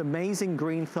most amazing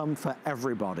green thumb for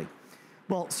everybody.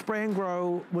 Well, Spray and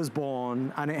Grow was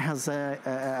born, and it has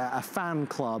a fan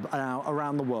club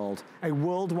around the world, a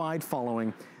worldwide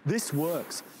following. This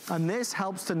works, and this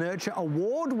helps to nurture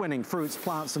award-winning fruits,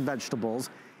 plants, and vegetables.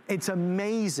 It's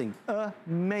amazing,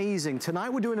 amazing.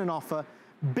 Tonight we're doing an offer,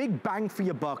 big bang for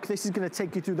your buck. This is gonna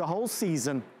take you through the whole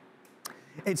season.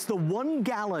 It's the 1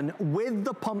 gallon with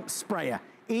the pump sprayer.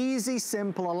 Easy,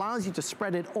 simple, allows you to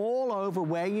spread it all over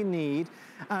where you need.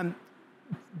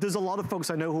 There's a lot of folks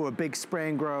I know who are big Spray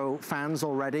and Grow fans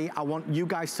already. I want you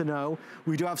guys to know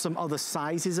we do have some other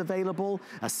sizes available,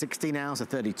 a 16 ounce, a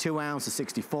 32 ounce, a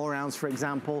 64 ounce, for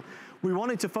example. We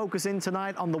wanted to focus in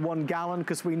tonight on the 1 gallon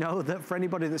because we know that for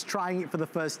anybody that's trying it for the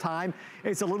first time,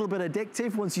 it's a little bit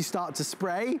addictive once you start to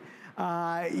spray.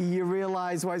 You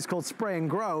realize why it's called Spray and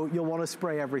Grow. You'll want to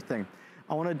spray everything.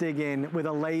 I want to dig in with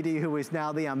a lady who is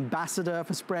now the ambassador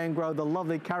for Spray and Grow. The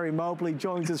lovely Carrie Mobley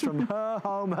joins us from her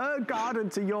home, her garden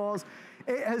to yours.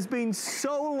 It has been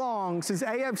so long since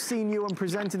I've seen you and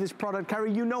presented this product.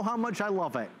 Carrie, you know how much I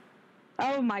love it.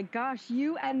 Oh my gosh,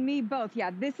 you and me both.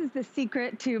 Yeah, this is the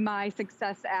secret to my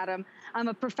success, Adam. I'm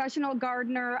a professional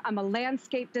gardener, I'm a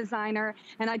landscape designer,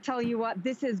 and I tell you what,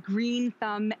 this is green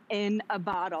thumb in a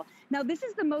bottle. Now, this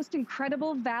is the most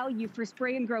incredible value for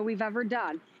Spray and Grow we've ever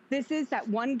done. This is that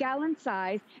 1 gallon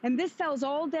size, and this sells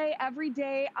all day, every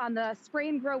day on the Spray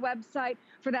and Grow website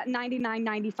for that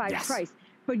 $99.95 price.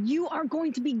 But you are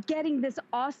going to be getting this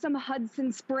awesome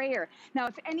Hudson sprayer. Now,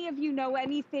 if any of you know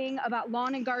anything about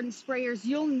lawn and garden sprayers,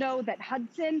 you'll know that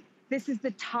Hudson, this is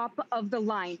the top of the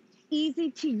line. Easy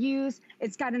to use.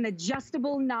 It's got an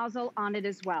adjustable nozzle on it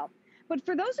as well. But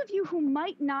for those of you who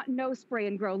might not know Spray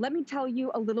and Grow, let me tell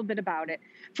you a little bit about it.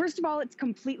 First of all, it's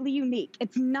completely unique.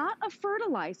 It's not a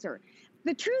fertilizer.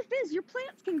 The truth is your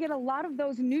plants can get a lot of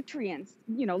those nutrients,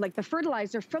 you know, like the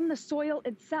fertilizer from the soil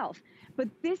itself. but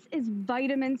this is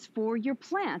vitamins for your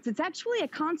plants. It's actually a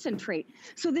concentrate.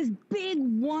 So this big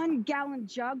 1 gallon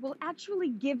jug will actually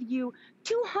give you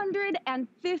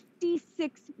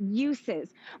 256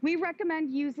 uses. We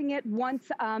recommend using it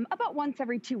about once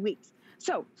every 2 weeks.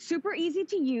 So super easy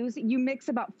to use. You mix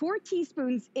about 4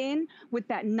 teaspoons in with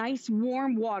that nice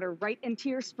warm water right into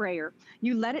your sprayer.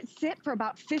 You let it sit for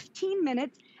about 15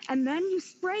 minutes and then you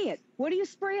spray it. What do you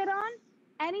spray it on?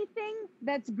 Anything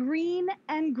that's green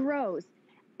and grows.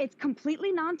 It's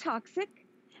completely non-toxic.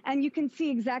 And you can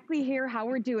see exactly here how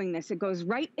we're doing this. It goes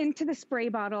right into the spray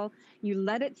bottle. You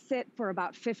let it sit for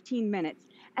about 15 minutes.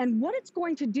 And what it's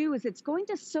going to do is it's going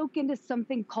to soak into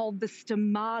something called the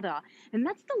stomata. And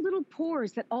that's the little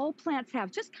pores that all plants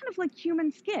have, just kind of like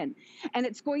human skin. And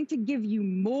it's going to give you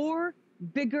more,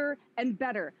 bigger, and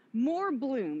better. More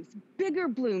blooms, bigger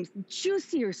blooms,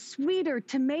 juicier, sweeter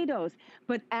tomatoes.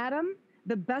 But Adam,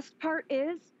 the best part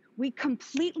is we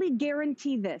completely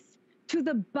guarantee this to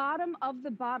the bottom of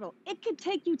the bottle. It could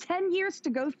take you 10 years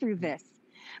to go through this.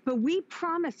 But we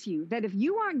promise you that if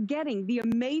you aren't getting the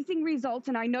amazing results,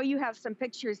 and I know you have some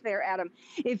pictures there, Adam,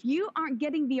 if you aren't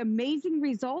getting the amazing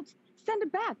results, send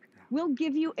it back. We'll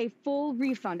give you a full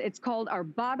refund. It's called our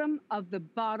bottom of the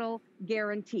bottle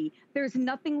guarantee. There's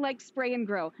nothing like Spray and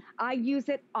Grow. I use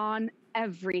it on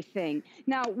everything.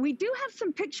 Now, we do have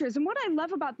some pictures, and what I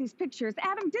love about these pictures,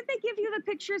 Adam, did they give you the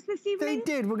pictures this evening? They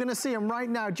did. We're going to see them right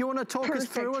now. Do you want to talk us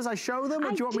through as I show them,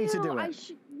 or do you want me to do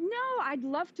it? No, I'd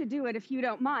love to do it if you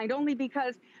don't mind, only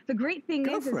because the great thing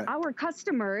is our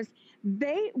customers,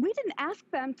 we didn't ask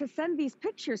them to send these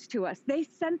pictures to us. They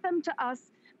sent them to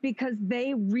us because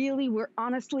they really were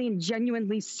honestly and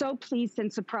genuinely so pleased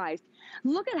and surprised.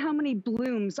 Look at how many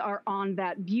blooms are on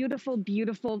that beautiful,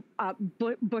 beautiful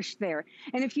bush there.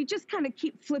 And if you just kind of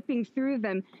keep flipping through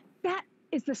them, that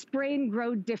is the Spray and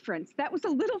Grow difference. That was a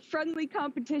little friendly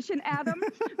competition, Adam,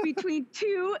 between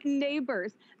 2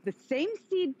 neighbors. The same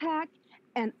seed pack,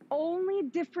 and only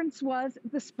difference was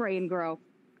the Spray and Grow.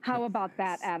 How about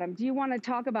that, Adam? Do you want to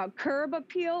talk about curb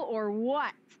appeal or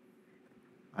what?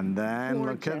 And then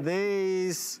look at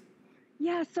these.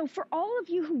 Yeah, so for all of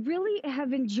you who really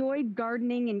have enjoyed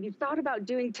gardening and you've thought about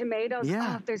doing tomatoes,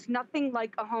 there's nothing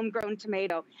like a homegrown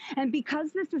tomato. And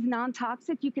because this is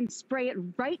non-toxic, you can spray it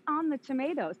right on the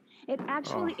tomatoes. It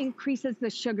actually increases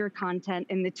the sugar content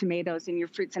in the tomatoes in your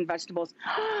fruits and vegetables.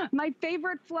 My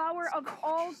favorite flower of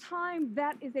all time,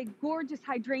 that is a gorgeous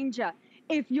hydrangea.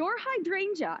 If your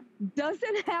hydrangea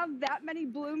doesn't have that many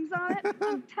blooms on it,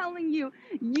 I'm telling you,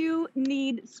 you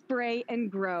need Spray and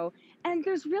Grow. And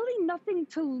there's really nothing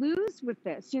to lose with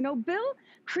this. You know, Bill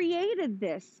created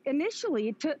this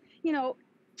initially to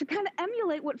kind of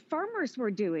emulate what farmers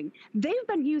were doing. They've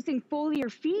been using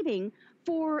foliar feeding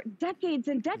for decades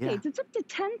and decades. It's up to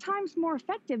 10 times more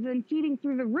effective than feeding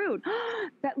through the root.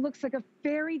 That looks like a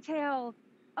fairy tale.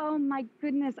 Oh my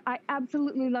goodness, I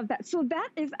absolutely love that. So that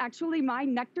is actually my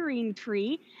nectarine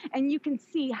tree, and you can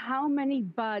see how many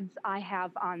buds I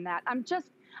have on that.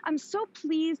 I'm so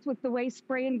pleased with the way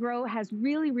Spray and Grow has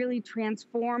really, really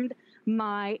transformed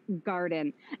my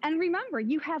garden. And remember,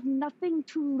 you have nothing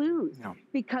to lose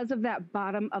because of that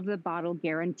bottom of the bottle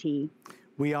guarantee.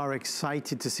 We are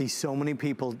excited to see so many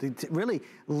people really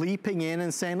leaping in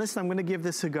and saying, listen, I'm going to give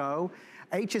this a go.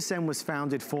 HSN was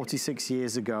founded 46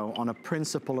 years ago on a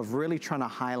principle of really trying to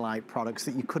highlight products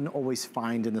that you couldn't always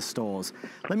find in the stores.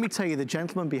 Let me tell you, the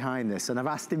gentleman behind this, and I've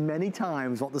asked him many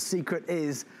times what the secret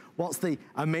is, what's the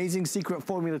amazing secret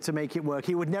formula to make it work.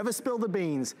 He would never spill the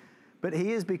beans, but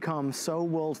he has become so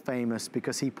world famous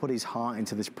because he put his heart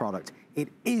into this product. It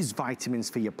is vitamins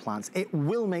for your plants. It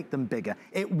will make them bigger.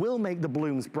 It will make the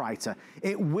blooms brighter.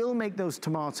 It will make those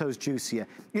tomatoes juicier.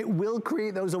 It will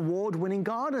create those award-winning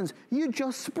gardens. You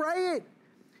just spray it.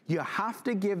 You have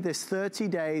to give this 30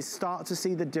 days, start to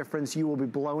see the difference. You will be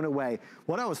blown away.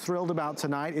 What I was thrilled about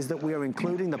tonight is that we are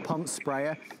including the pump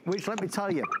sprayer, which, let me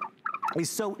tell you, is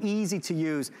so easy to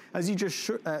use. As you just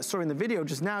saw in the video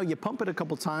just now, you pump it a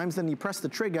couple times, then you press the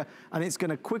trigger, and it's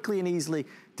gonna quickly and easily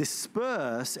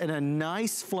disperse in a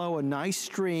nice flow, a nice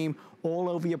stream all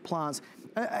over your plants.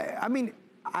 I mean,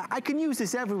 I can use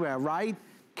this everywhere, right?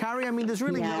 Carrie, I mean, there's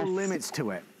really no limits to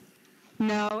it.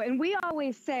 No, and we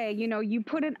always say, you know, you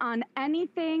put it on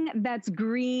anything that's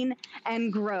green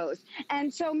and grows.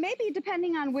 And so maybe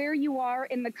depending on where you are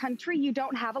in the country, you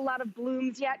don't have a lot of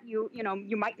blooms yet. You know,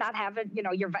 you might not have it, you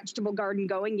know, your vegetable garden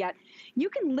going yet. You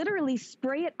can literally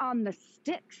spray it on the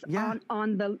sticks,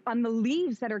 on the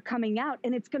leaves that are coming out,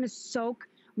 and it's going to soak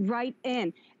right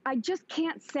in. I just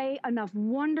can't say enough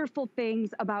wonderful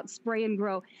things about Spray and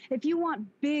Grow. If you want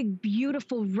big,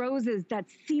 beautiful roses that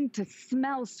seem to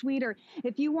smell sweeter,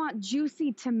 if you want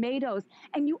juicy tomatoes,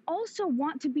 and you also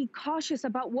want to be cautious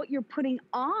about what you're putting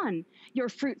on your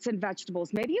fruits and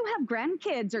vegetables. Maybe you have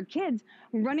grandkids or kids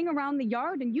running around the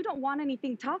yard and you don't want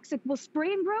anything toxic. Well,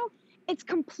 Spray and Grow, it's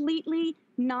completely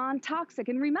non-toxic.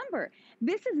 And remember,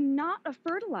 this is not a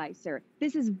fertilizer.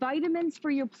 This is vitamins for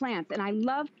your plants. And I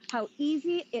love how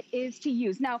easy it is to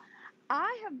use. Now,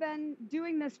 I have been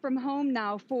doing this from home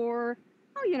now for,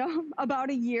 about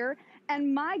a year.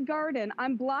 And my garden,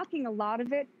 I'm blocking a lot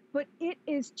of it, but it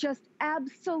is just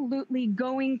absolutely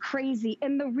going crazy.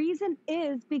 And the reason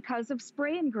is because of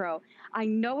Spray and Grow. I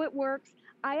know it works.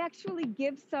 I actually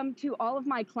give some to all of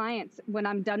my clients when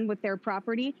I'm done with their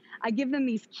property. I give them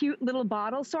these cute little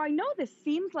bottles. So I know this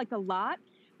seems like a lot,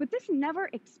 but this never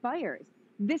expires.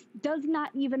 This does not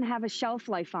even have a shelf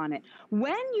life on it.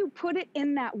 When you put it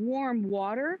in that warm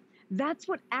water, that's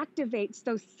what activates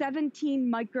those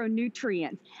 17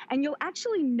 micronutrients. And you'll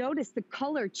actually notice the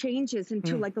color changes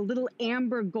into like a little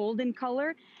amber golden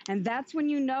color. And that's when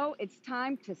you know it's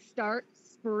time to start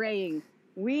spraying.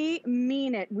 We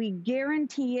mean it. We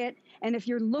guarantee it. And if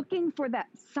you're looking for that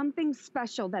something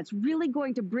special that's really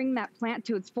going to bring that plant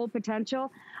to its full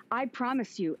potential, I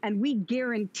promise you, and we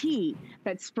guarantee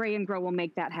that Spray and Grow will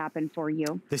make that happen for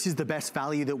you. This is the best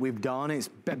value that we've done. It's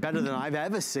better than I've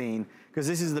ever seen, because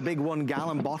this is the big 1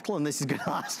 gallon bottle and this is gonna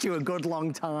last you a good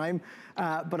long time.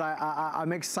 But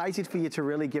I'm excited for you to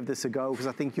really give this a go, because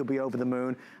I think you'll be over the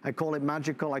moon. I call it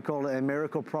magical, I call it a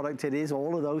miracle product. It is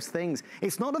all of those things.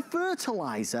 It's not a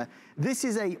fertilizer. This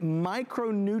is a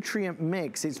micronutrient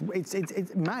mix. It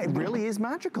really is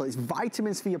magical. It's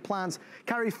vitamins for your plants.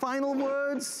 Carrie, final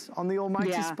words on the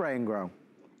almighty Spray and Grow.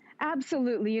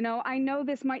 Absolutely. I know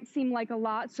this might seem like a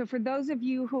lot. So for those of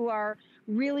you who are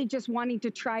really just wanting to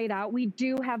try it out, we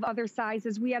do have other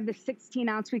sizes. We have the 16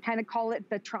 ounce. We kind of call it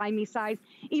the try me size.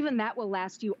 Even that will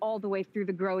last you all the way through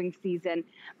the growing season.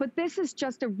 But this is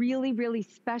just a really, really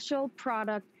special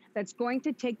product that's going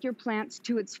to take your plants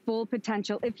to its full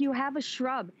potential. If you have a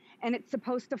shrub and it's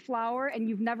supposed to flower and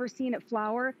you've never seen it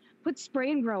flower, put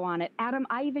Spray and Grow on it. Adam,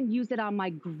 I even use it on my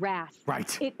grass.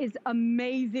 Right. It is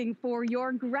amazing for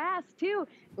your grass too.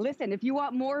 Listen, if you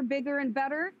want more, bigger, and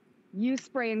better, use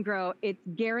Spray and Grow. It's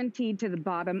guaranteed to the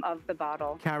bottom of the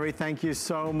bottle. Carrie, thank you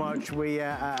so much. We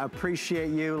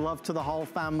appreciate you. Love to the whole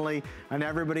family and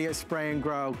everybody at Spray and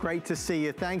Grow. Great to see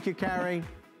you. Thank you, Carrie.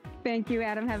 Thank you,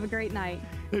 Adam. Have a great night.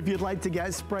 If you'd like to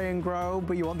get Spray and Grow,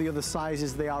 but you want the other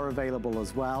sizes, they are available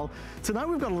as well. Tonight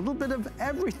we've got a little bit of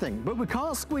everything, but we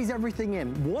can't squeeze everything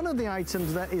in. One of the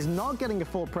items that is not getting a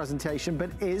full presentation, but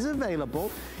is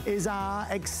available, is our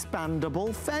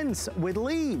expandable fence with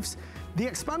leaves. The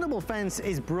expandable fence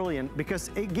is brilliant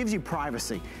because it gives you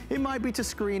privacy. It might be to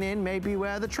screen in maybe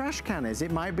where the trash can is.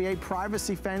 It might be a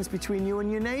privacy fence between you and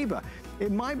your neighbor.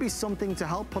 It might be something to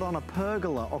help put on a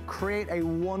pergola or create a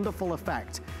wonderful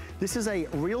effect. This is a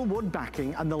real wood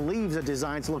backing, and the leaves are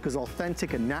designed to look as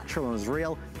authentic and natural and as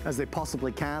real as they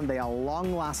possibly can. They are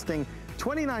long lasting.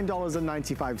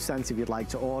 $29.95 if you'd like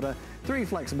to order. 3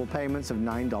 flexible payments of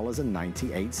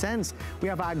 $9.98. We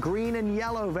have our green and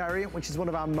yellow variant, which is one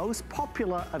of our most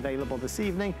popular, available this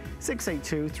evening,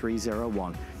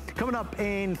 682-301. Coming up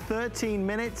in 13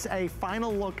 minutes, a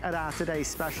final look at our today's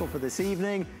special for this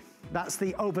evening. That's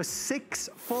the over 6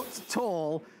 foot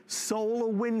tall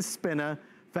solar wind spinner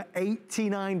for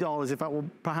 $89. If I will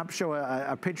perhaps show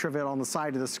a picture of it on the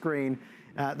side of the screen.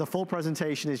 The full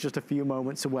presentation is just a few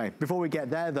moments away. Before we get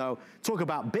there though, talk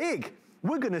about big.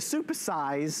 We're gonna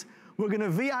supersize, we're gonna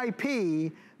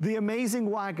VIP the amazing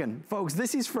wagon. Folks,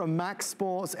 this is from Max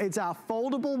Sports. It's our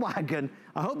foldable wagon.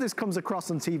 I hope this comes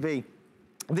across on TV.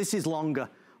 This is longer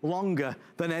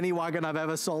than any wagon I've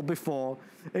ever sold before.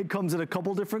 It comes in a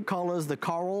couple different colors, the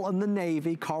coral and the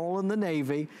navy,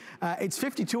 It's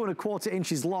 52¼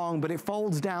 inches long, but it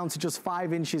folds down to just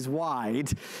 5 inches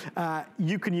wide.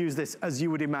 You can use this, as you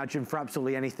would imagine, for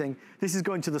absolutely anything. This is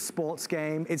going to the sports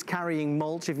game. It's carrying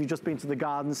mulch if you've just been to the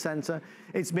garden center.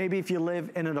 It's maybe if you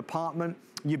live in an apartment,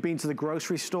 you've been to the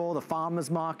grocery store, the farmer's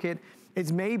market. It's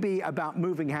maybe about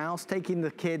moving house, taking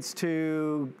the kids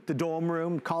to the dorm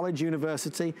room, college,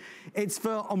 university. It's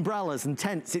for umbrellas and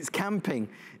tents, it's camping.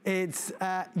 It's,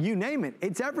 you name it,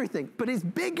 it's everything, but it's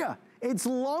bigger, it's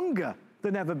longer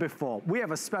than ever before. We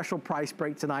have a special price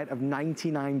break tonight of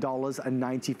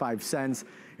 $99.95.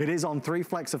 It is on 3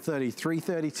 flex of 30,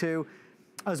 $332.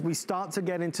 As we start to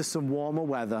get into some warmer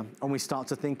weather and we start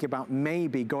to think about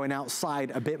maybe going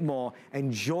outside a bit more,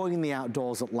 enjoying the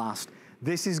outdoors at last,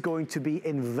 this is going to be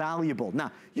invaluable.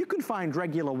 Now, you can find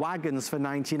regular wagons for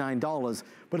 $99,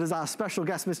 but as our special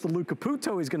guest, Mr. Lou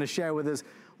Caputo, is gonna share with us,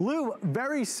 Lou,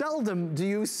 very seldom do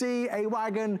you see a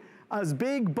wagon as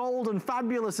big, bold, and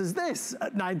fabulous as this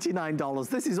at $99.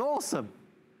 This is awesome.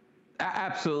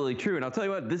 Absolutely true. And I'll tell you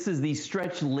what, this is the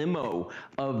stretch limo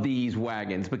of these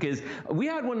wagons, because we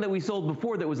had one that we sold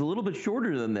before that was a little bit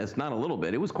shorter than this. Not a little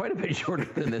bit, it was quite a bit shorter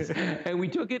than this. And we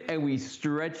took it and we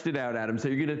stretched it out, Adam. So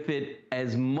you're gonna fit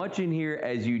as much in here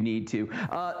as you need to.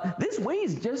 This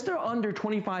weighs just under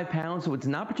 25 pounds, so it's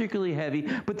not particularly heavy,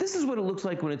 but this is what it looks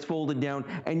like when it's folded down.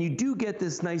 And you do get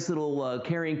this nice little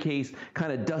carrying case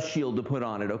kind of dust shield to put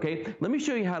on it, okay? Let me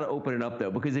show you how to open it up though,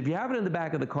 because if you have it in the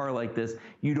back of the car like this,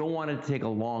 you don't want to take a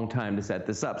long time to set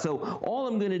this up. So all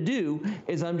I'm going to do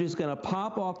is I'm just going to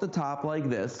pop off the top like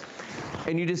this,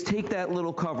 and you just take that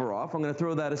little cover off. I'm going to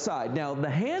throw that aside. Now the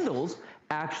handles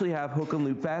actually have hook and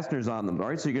loop fasteners on them. All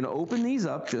right, so you're going to open these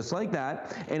up just like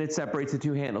that, and it separates the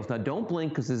two handles. Now don't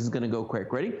blink because this is going to go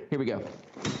quick. Ready? Here we go.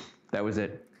 That was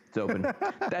it. It's open.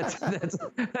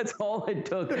 That's all it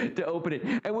took to open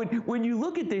it. And when you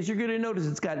look at this, you're going to notice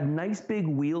it's got nice big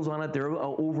wheels on it. They're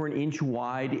over an inch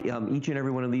wide, each and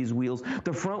every one of these wheels.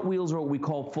 The front wheels are what we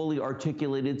call fully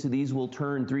articulated, so these will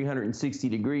turn 360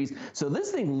 degrees. So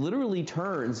this thing literally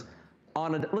turns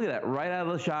on a, look at that, right out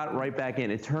of the shot, right back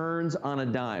in. It turns on a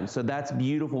dime. So that's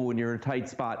beautiful when you're in a tight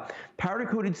spot. Powder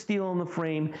coated steel on the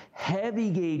frame, heavy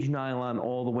gauge nylon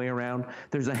all the way around.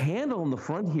 There's a handle in the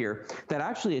front here that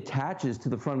actually attaches to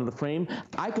the front of the frame.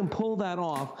 I can pull that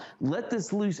off, let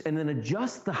this loose, and then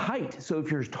adjust the height. So if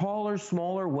you're taller,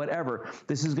 smaller, whatever,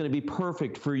 this is gonna be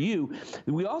perfect for you.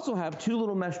 We also have two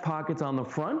little mesh pockets on the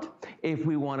front if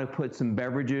we wanna put some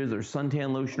beverages or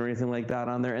suntan lotion or anything like that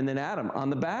on there. And then Adam, on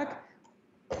the back,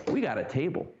 we got a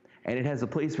table, and it has a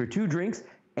place for 2 drinks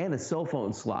and a cell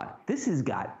phone slot. This has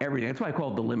got everything. That's why I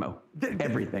call it the limo.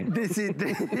 Everything. This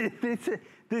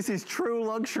is true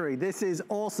luxury. This is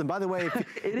awesome. By the way,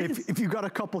 if you've got a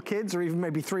couple kids or even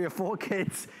maybe 3 or 4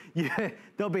 kids,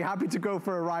 they'll be happy to go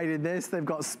for a ride in this. They've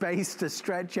got space to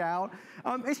stretch out.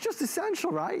 It's just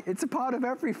essential, right? It's a part of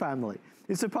every family.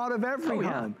 It's a part of every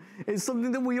home. It's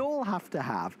something that we all have to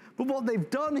have. But what they've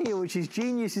done here, which is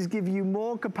genius, is give you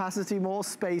more capacity, more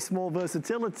space, more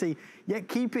versatility, yet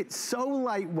keep it so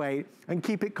lightweight and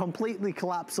keep it completely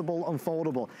collapsible and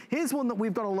foldable. Here's one that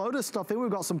we've got a load of stuff in. We've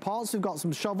got some pots, we've got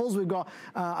some shovels, we've got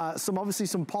obviously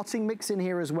some potting mix in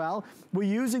here as well.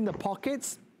 We're using the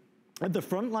pockets at the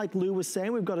front, like Lou was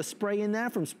saying. We've got a spray in there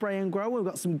from Spray and Grow. We've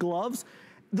got some gloves.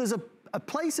 There's a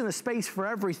place and a space for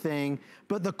everything,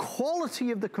 but the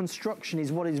quality of the construction is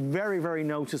what is very, very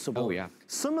noticeable. Oh, yeah.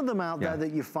 Some of them out there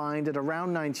that you find at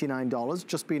around $99,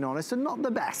 just being honest, are not the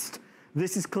best.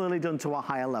 This is clearly done to a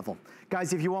higher level.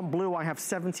 Guys, if you want blue, I have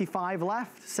 75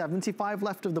 left. 75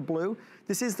 left of the blue.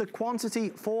 This is the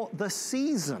quantity for the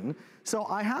season. So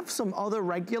I have some other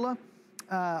regular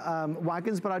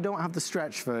wagons, but I don't have the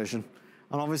stretch version.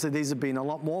 And obviously these have been a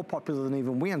lot more popular than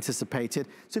even we anticipated.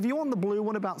 So if you want the blue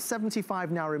one, about 75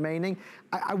 now remaining.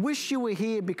 I wish you were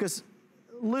here because,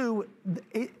 Lou,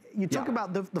 you talk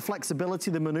about the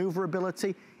flexibility, the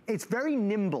maneuverability. It's very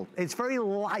nimble, it's very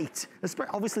light.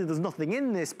 Obviously there's nothing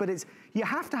in this, but you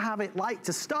have to have it light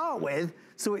to start with,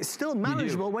 so it's still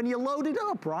manageable when you load it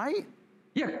up, right?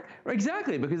 Yeah,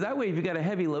 exactly, because that way if you got a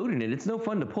heavy load in it, it's no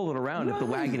fun to pull it around if the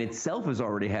wagon itself is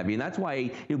already heavy. And that's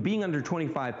why being under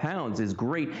 25 pounds is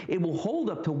great. It will hold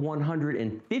up to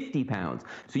 150 pounds.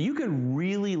 So you can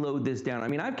really load this down. I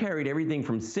mean, I've carried everything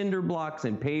from cinder blocks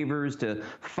and pavers to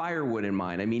firewood in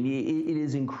mine. I mean, it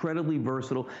is incredibly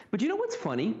versatile. But you know what's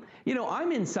funny? You know,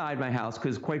 I'm inside my house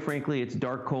because quite frankly, it's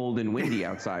dark, cold, and windy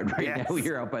outside right now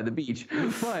here out by the beach.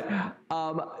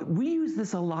 But we use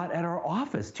this a lot at our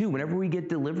office too. Whenever we get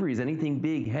deliveries, anything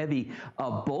big, heavy,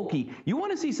 bulky, you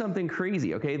want to see something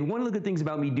crazy, okay? One of the good things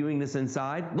about me doing this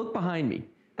inside, look behind me.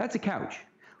 That's a couch.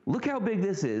 Look how big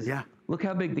this is. Yeah. Look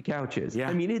how big the couch is. Yeah.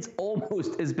 I mean, it's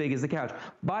almost as big as the couch.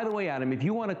 By the way, Adam, if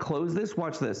you want to close this,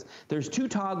 watch this. There's 2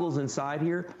 toggles inside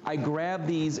here. I grab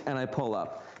these and I pull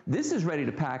up. This is ready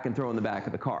to pack and throw in the back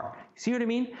of the car. See what I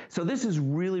mean? So this is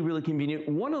really, really convenient.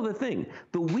 One other thing,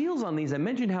 the wheels on these, I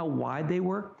mentioned how wide they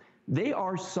were. They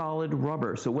are solid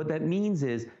rubber. So what that means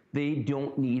is they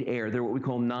don't need air. They're what we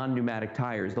call non-pneumatic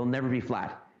tires. They'll never be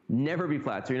flat. Never be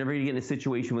flat. So you're never gonna get in a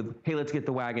situation with, hey, let's get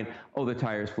the wagon. Oh, the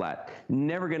tire's flat.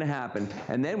 Never gonna happen.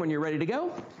 And then when you're ready to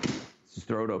go, just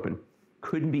throw it open.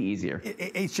 Couldn't be easier.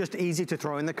 It's just easy to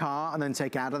throw in the car and then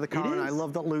take out of the car. And I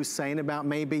love that Lou's saying about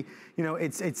maybe, you know,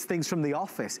 it's things from the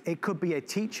office. It could be a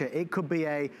teacher. It could be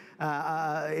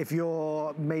if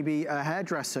you're maybe a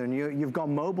hairdresser and you've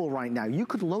gone mobile right now, you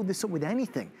could load this up with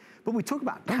anything. But we talk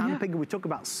about camping, and we talk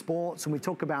about sports, and we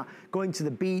talk about going to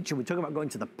the beach, and we talk about going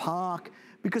to the park,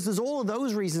 because there's all of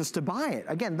those reasons to buy it.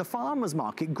 Again, the farmer's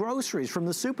market, groceries from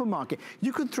the supermarket.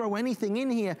 You could throw anything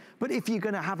in here, but if you're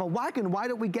gonna have a wagon, why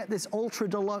don't we get this ultra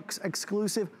deluxe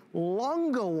exclusive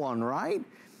longer one, right?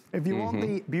 If you want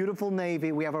the beautiful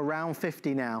navy, we have around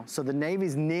 50 now. So the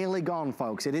navy's nearly gone,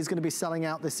 folks. It is gonna be selling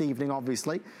out this evening,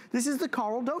 obviously. This is the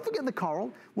coral, don't forget the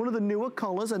coral. One of the newer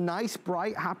colors, a nice,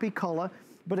 bright, happy color.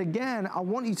 But again, I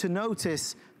want you to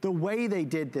notice the way they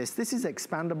did this. This is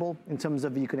expandable in terms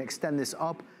of you can extend this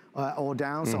up or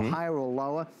down, so higher or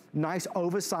lower. Nice,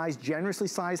 oversized, generously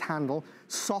sized handle,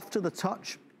 soft to the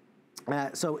touch.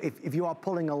 So if you are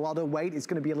pulling a lot of weight, it's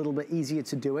gonna be a little bit easier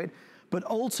to do it. But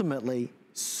ultimately,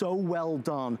 so well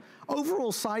done.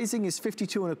 Overall sizing is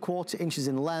 52¼ inches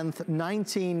in length,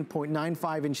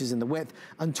 19.95 inches in the width,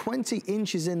 and 20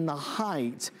 inches in the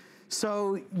height.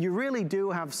 So you really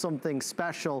do have something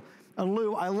special. And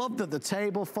Lou, I love that the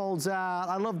table folds out.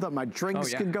 I love that my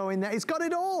drinks can go in there. It's got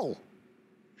it all.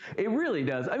 It really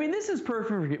does. I mean, this is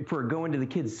perfect for going to the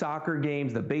kids' soccer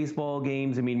games, the baseball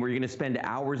games. I mean, where you're going to spend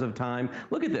hours of time.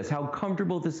 Look at this, how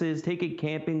comfortable this is. Take it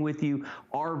camping with you,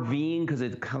 RVing, because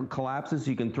it collapses, so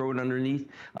you can throw it underneath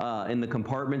in the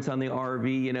compartments on the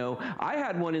RV, you know. I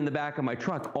had one in the back of my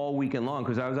truck all weekend long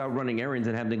because I was out running errands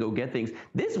and having to go get things.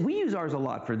 We use ours a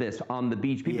lot for this on the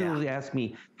beach. People usually ask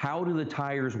me, how do the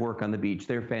tires work on the beach?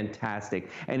 They're fantastic.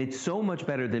 And it's so much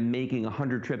better than making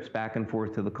 100 trips back and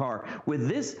forth to the car. With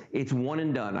this, it's one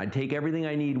and done. I take everything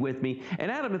I need with me.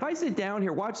 And Adam, if I sit down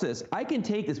here, watch this. I can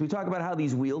take this. We talk about how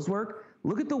these wheels work.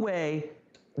 Look at the way,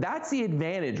 that's the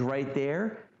advantage right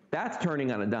there. That's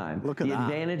turning on a dime. Look at that. The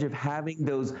advantage of having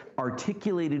those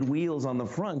articulated wheels on the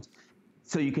front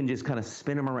so you can just kind of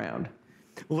spin them around.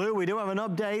 Lou, we do have an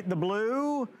update. The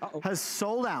blue has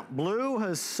sold out. Blue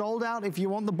has sold out. If you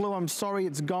want the blue, I'm sorry,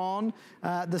 it's gone.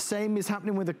 The same is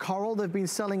happening with the coral. They've been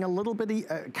selling a little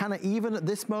bit kind of even at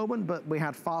this moment, but we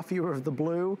had far fewer of the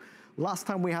blue. Last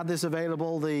time we had this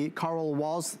available, the coral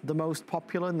was the most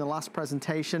popular in the last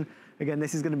presentation. Again,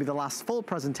 this is going to be the last full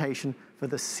presentation for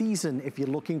the season if you're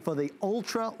looking for the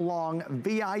ultra long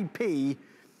VIP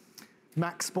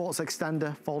Max Sports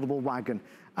Extender foldable wagon.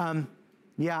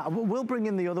 Yeah, we'll bring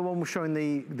in the other one. We're showing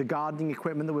the gardening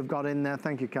equipment that we've got in there.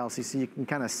 Thank you, Kelsey, so you can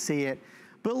kind of see it.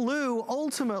 But Lou,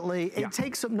 ultimately, it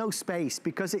takes up no space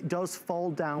because it does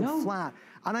fold down flat.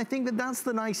 And I think that that's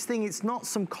the nice thing. It's not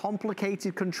some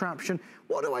complicated contraption.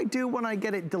 What do I do when I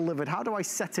get it delivered? How do I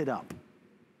set it up?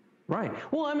 Right.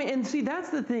 Well, I mean, and see, that's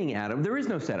the thing, Adam. There is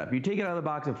no setup. You take it out of the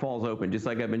box, it falls open, just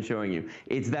like I've been showing you.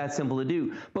 It's that simple to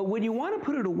do. But when you want to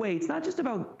put it away, it's not just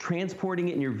about transporting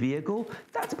it in your vehicle.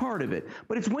 That's part of it.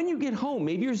 But it's when you get home.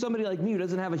 Maybe you're somebody like me who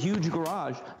doesn't have a huge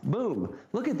garage. Boom.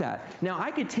 Look at that. Now,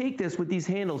 I could take this with these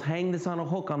handles, hang this on a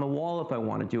hook on the wall if I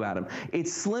wanted to, Adam.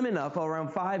 It's slim enough,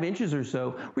 around 5 inches or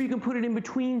so, where you can put it in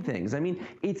between things. I mean,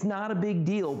 it's not a big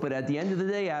deal. But at the end of the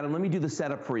day, Adam, let me do the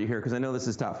setup for you here, because I know this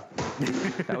is tough.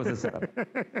 That was the setup.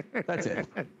 That's it.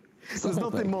 There's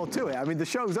nothing more to it. I mean, the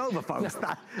show's over, folks.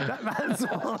 That's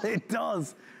all it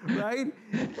does, right?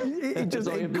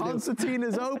 Concertina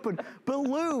is open. But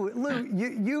Lou,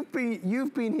 you've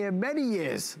been here many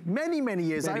years, many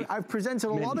years. I've presented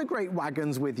a lot of great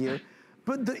wagons with you.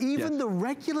 But even the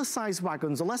regular size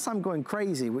wagons, unless I'm going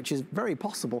crazy, which is very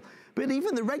possible, but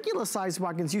even the regular size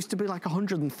wagons used to be like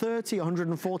 $130,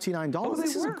 $149.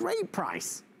 This is a great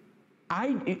price.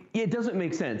 It doesn't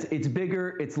make sense. It's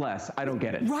bigger, it's less. I don't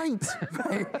get it. Right.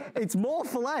 It's more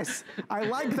for less. I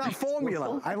like that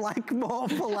formula. I like more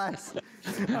for less.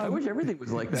 I wish everything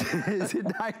was like that. It's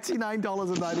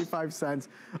 $99.95.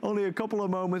 Only a couple of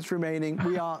moments remaining.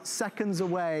 We are seconds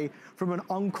away from an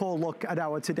encore look at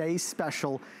our today's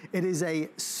special. It is a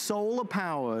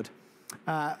solar-powered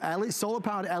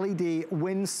LED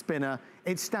wind spinner.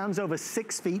 It stands over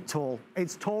 6 feet tall.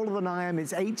 It's taller than I am.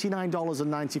 It's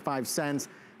 $89.95.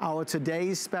 Our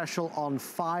today's special on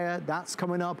fire, that's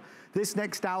coming up. This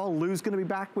next hour, Lou's gonna be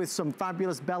back with some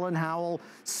fabulous Bell & Howell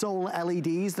solar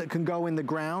LEDs that can go in the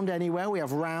ground anywhere. We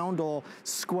have round or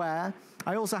square.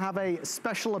 I also have a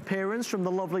special appearance from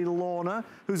the lovely Lorna,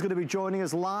 who's gonna be joining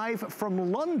us live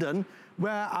from London,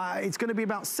 where it's gonna be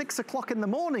about 6 o'clock in the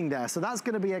morning there, so that's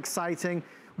gonna be exciting.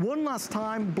 One last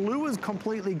time, blue is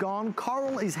completely gone.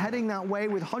 Coral is heading that way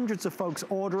with hundreds of folks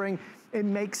ordering. It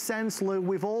makes sense, Lou.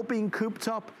 We've all been cooped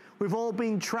up. We've all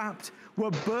been trapped.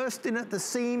 We're bursting at the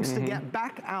seams to get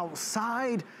back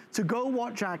outside, to go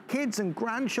watch our kids and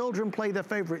grandchildren play their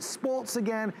favorite sports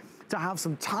again, to have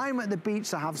some time at the beach,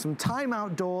 to have some time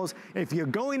outdoors. If you're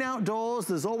going outdoors,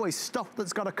 there's always stuff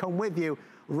that's got to come with you.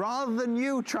 Rather than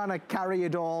you trying to carry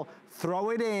it all, throw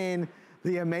it in.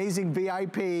 the amazing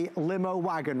VIP limo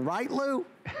wagon. Right, Lou?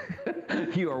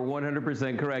 You are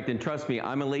 100% correct, and trust me,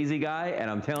 I'm a lazy guy, and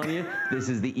I'm telling you, this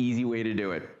is the easy way to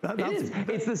do it.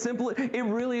 It's the simplest. It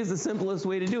really is the simplest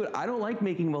way to do it. I don't like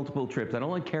making multiple trips. I don't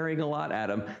like carrying a lot,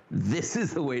 Adam. This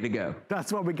is the way to go.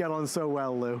 That's what we get on so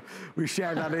well, Lou. We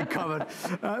share that in common.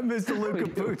 Mr. Lou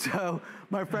Caputo,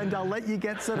 my friend, I'll let you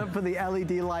get set up for the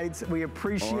LED lights. We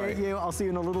appreciate you. I'll see you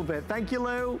in a little bit. Thank you,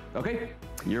 Lou. Okay,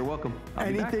 you're welcome.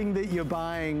 Anything that you're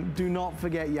buying, do not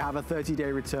forget you have a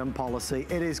 30-day return policy.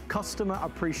 It is Customer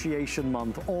Appreciation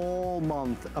Month, all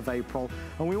month of April,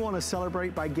 and we want to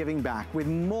celebrate by giving back with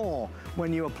more.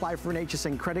 When you apply for an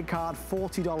HSN credit card,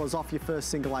 $40 off your first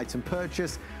single item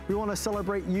purchase. We want to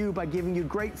celebrate you by giving you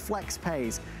great flex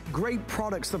pays, great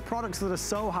products, the products that are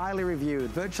so highly reviewed.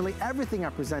 Virtually everything I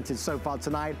presented so far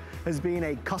tonight has been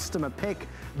a customer pick.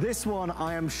 This one,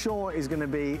 I am sure, is going to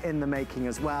be in the making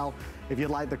as well. If you'd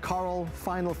like the coral,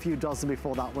 final few dozen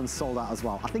before that one's sold out as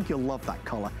well. I think you'll love that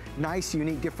color. Nice,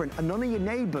 unique, different, and none of your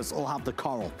neighbors will have the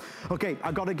coral. Okay,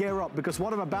 I gotta gear up because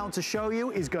what I'm about to show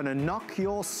you is gonna knock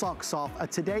your socks off. A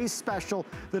today's special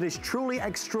that is truly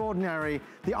extraordinary.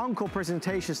 The encore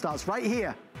presentation starts right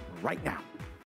here, right now.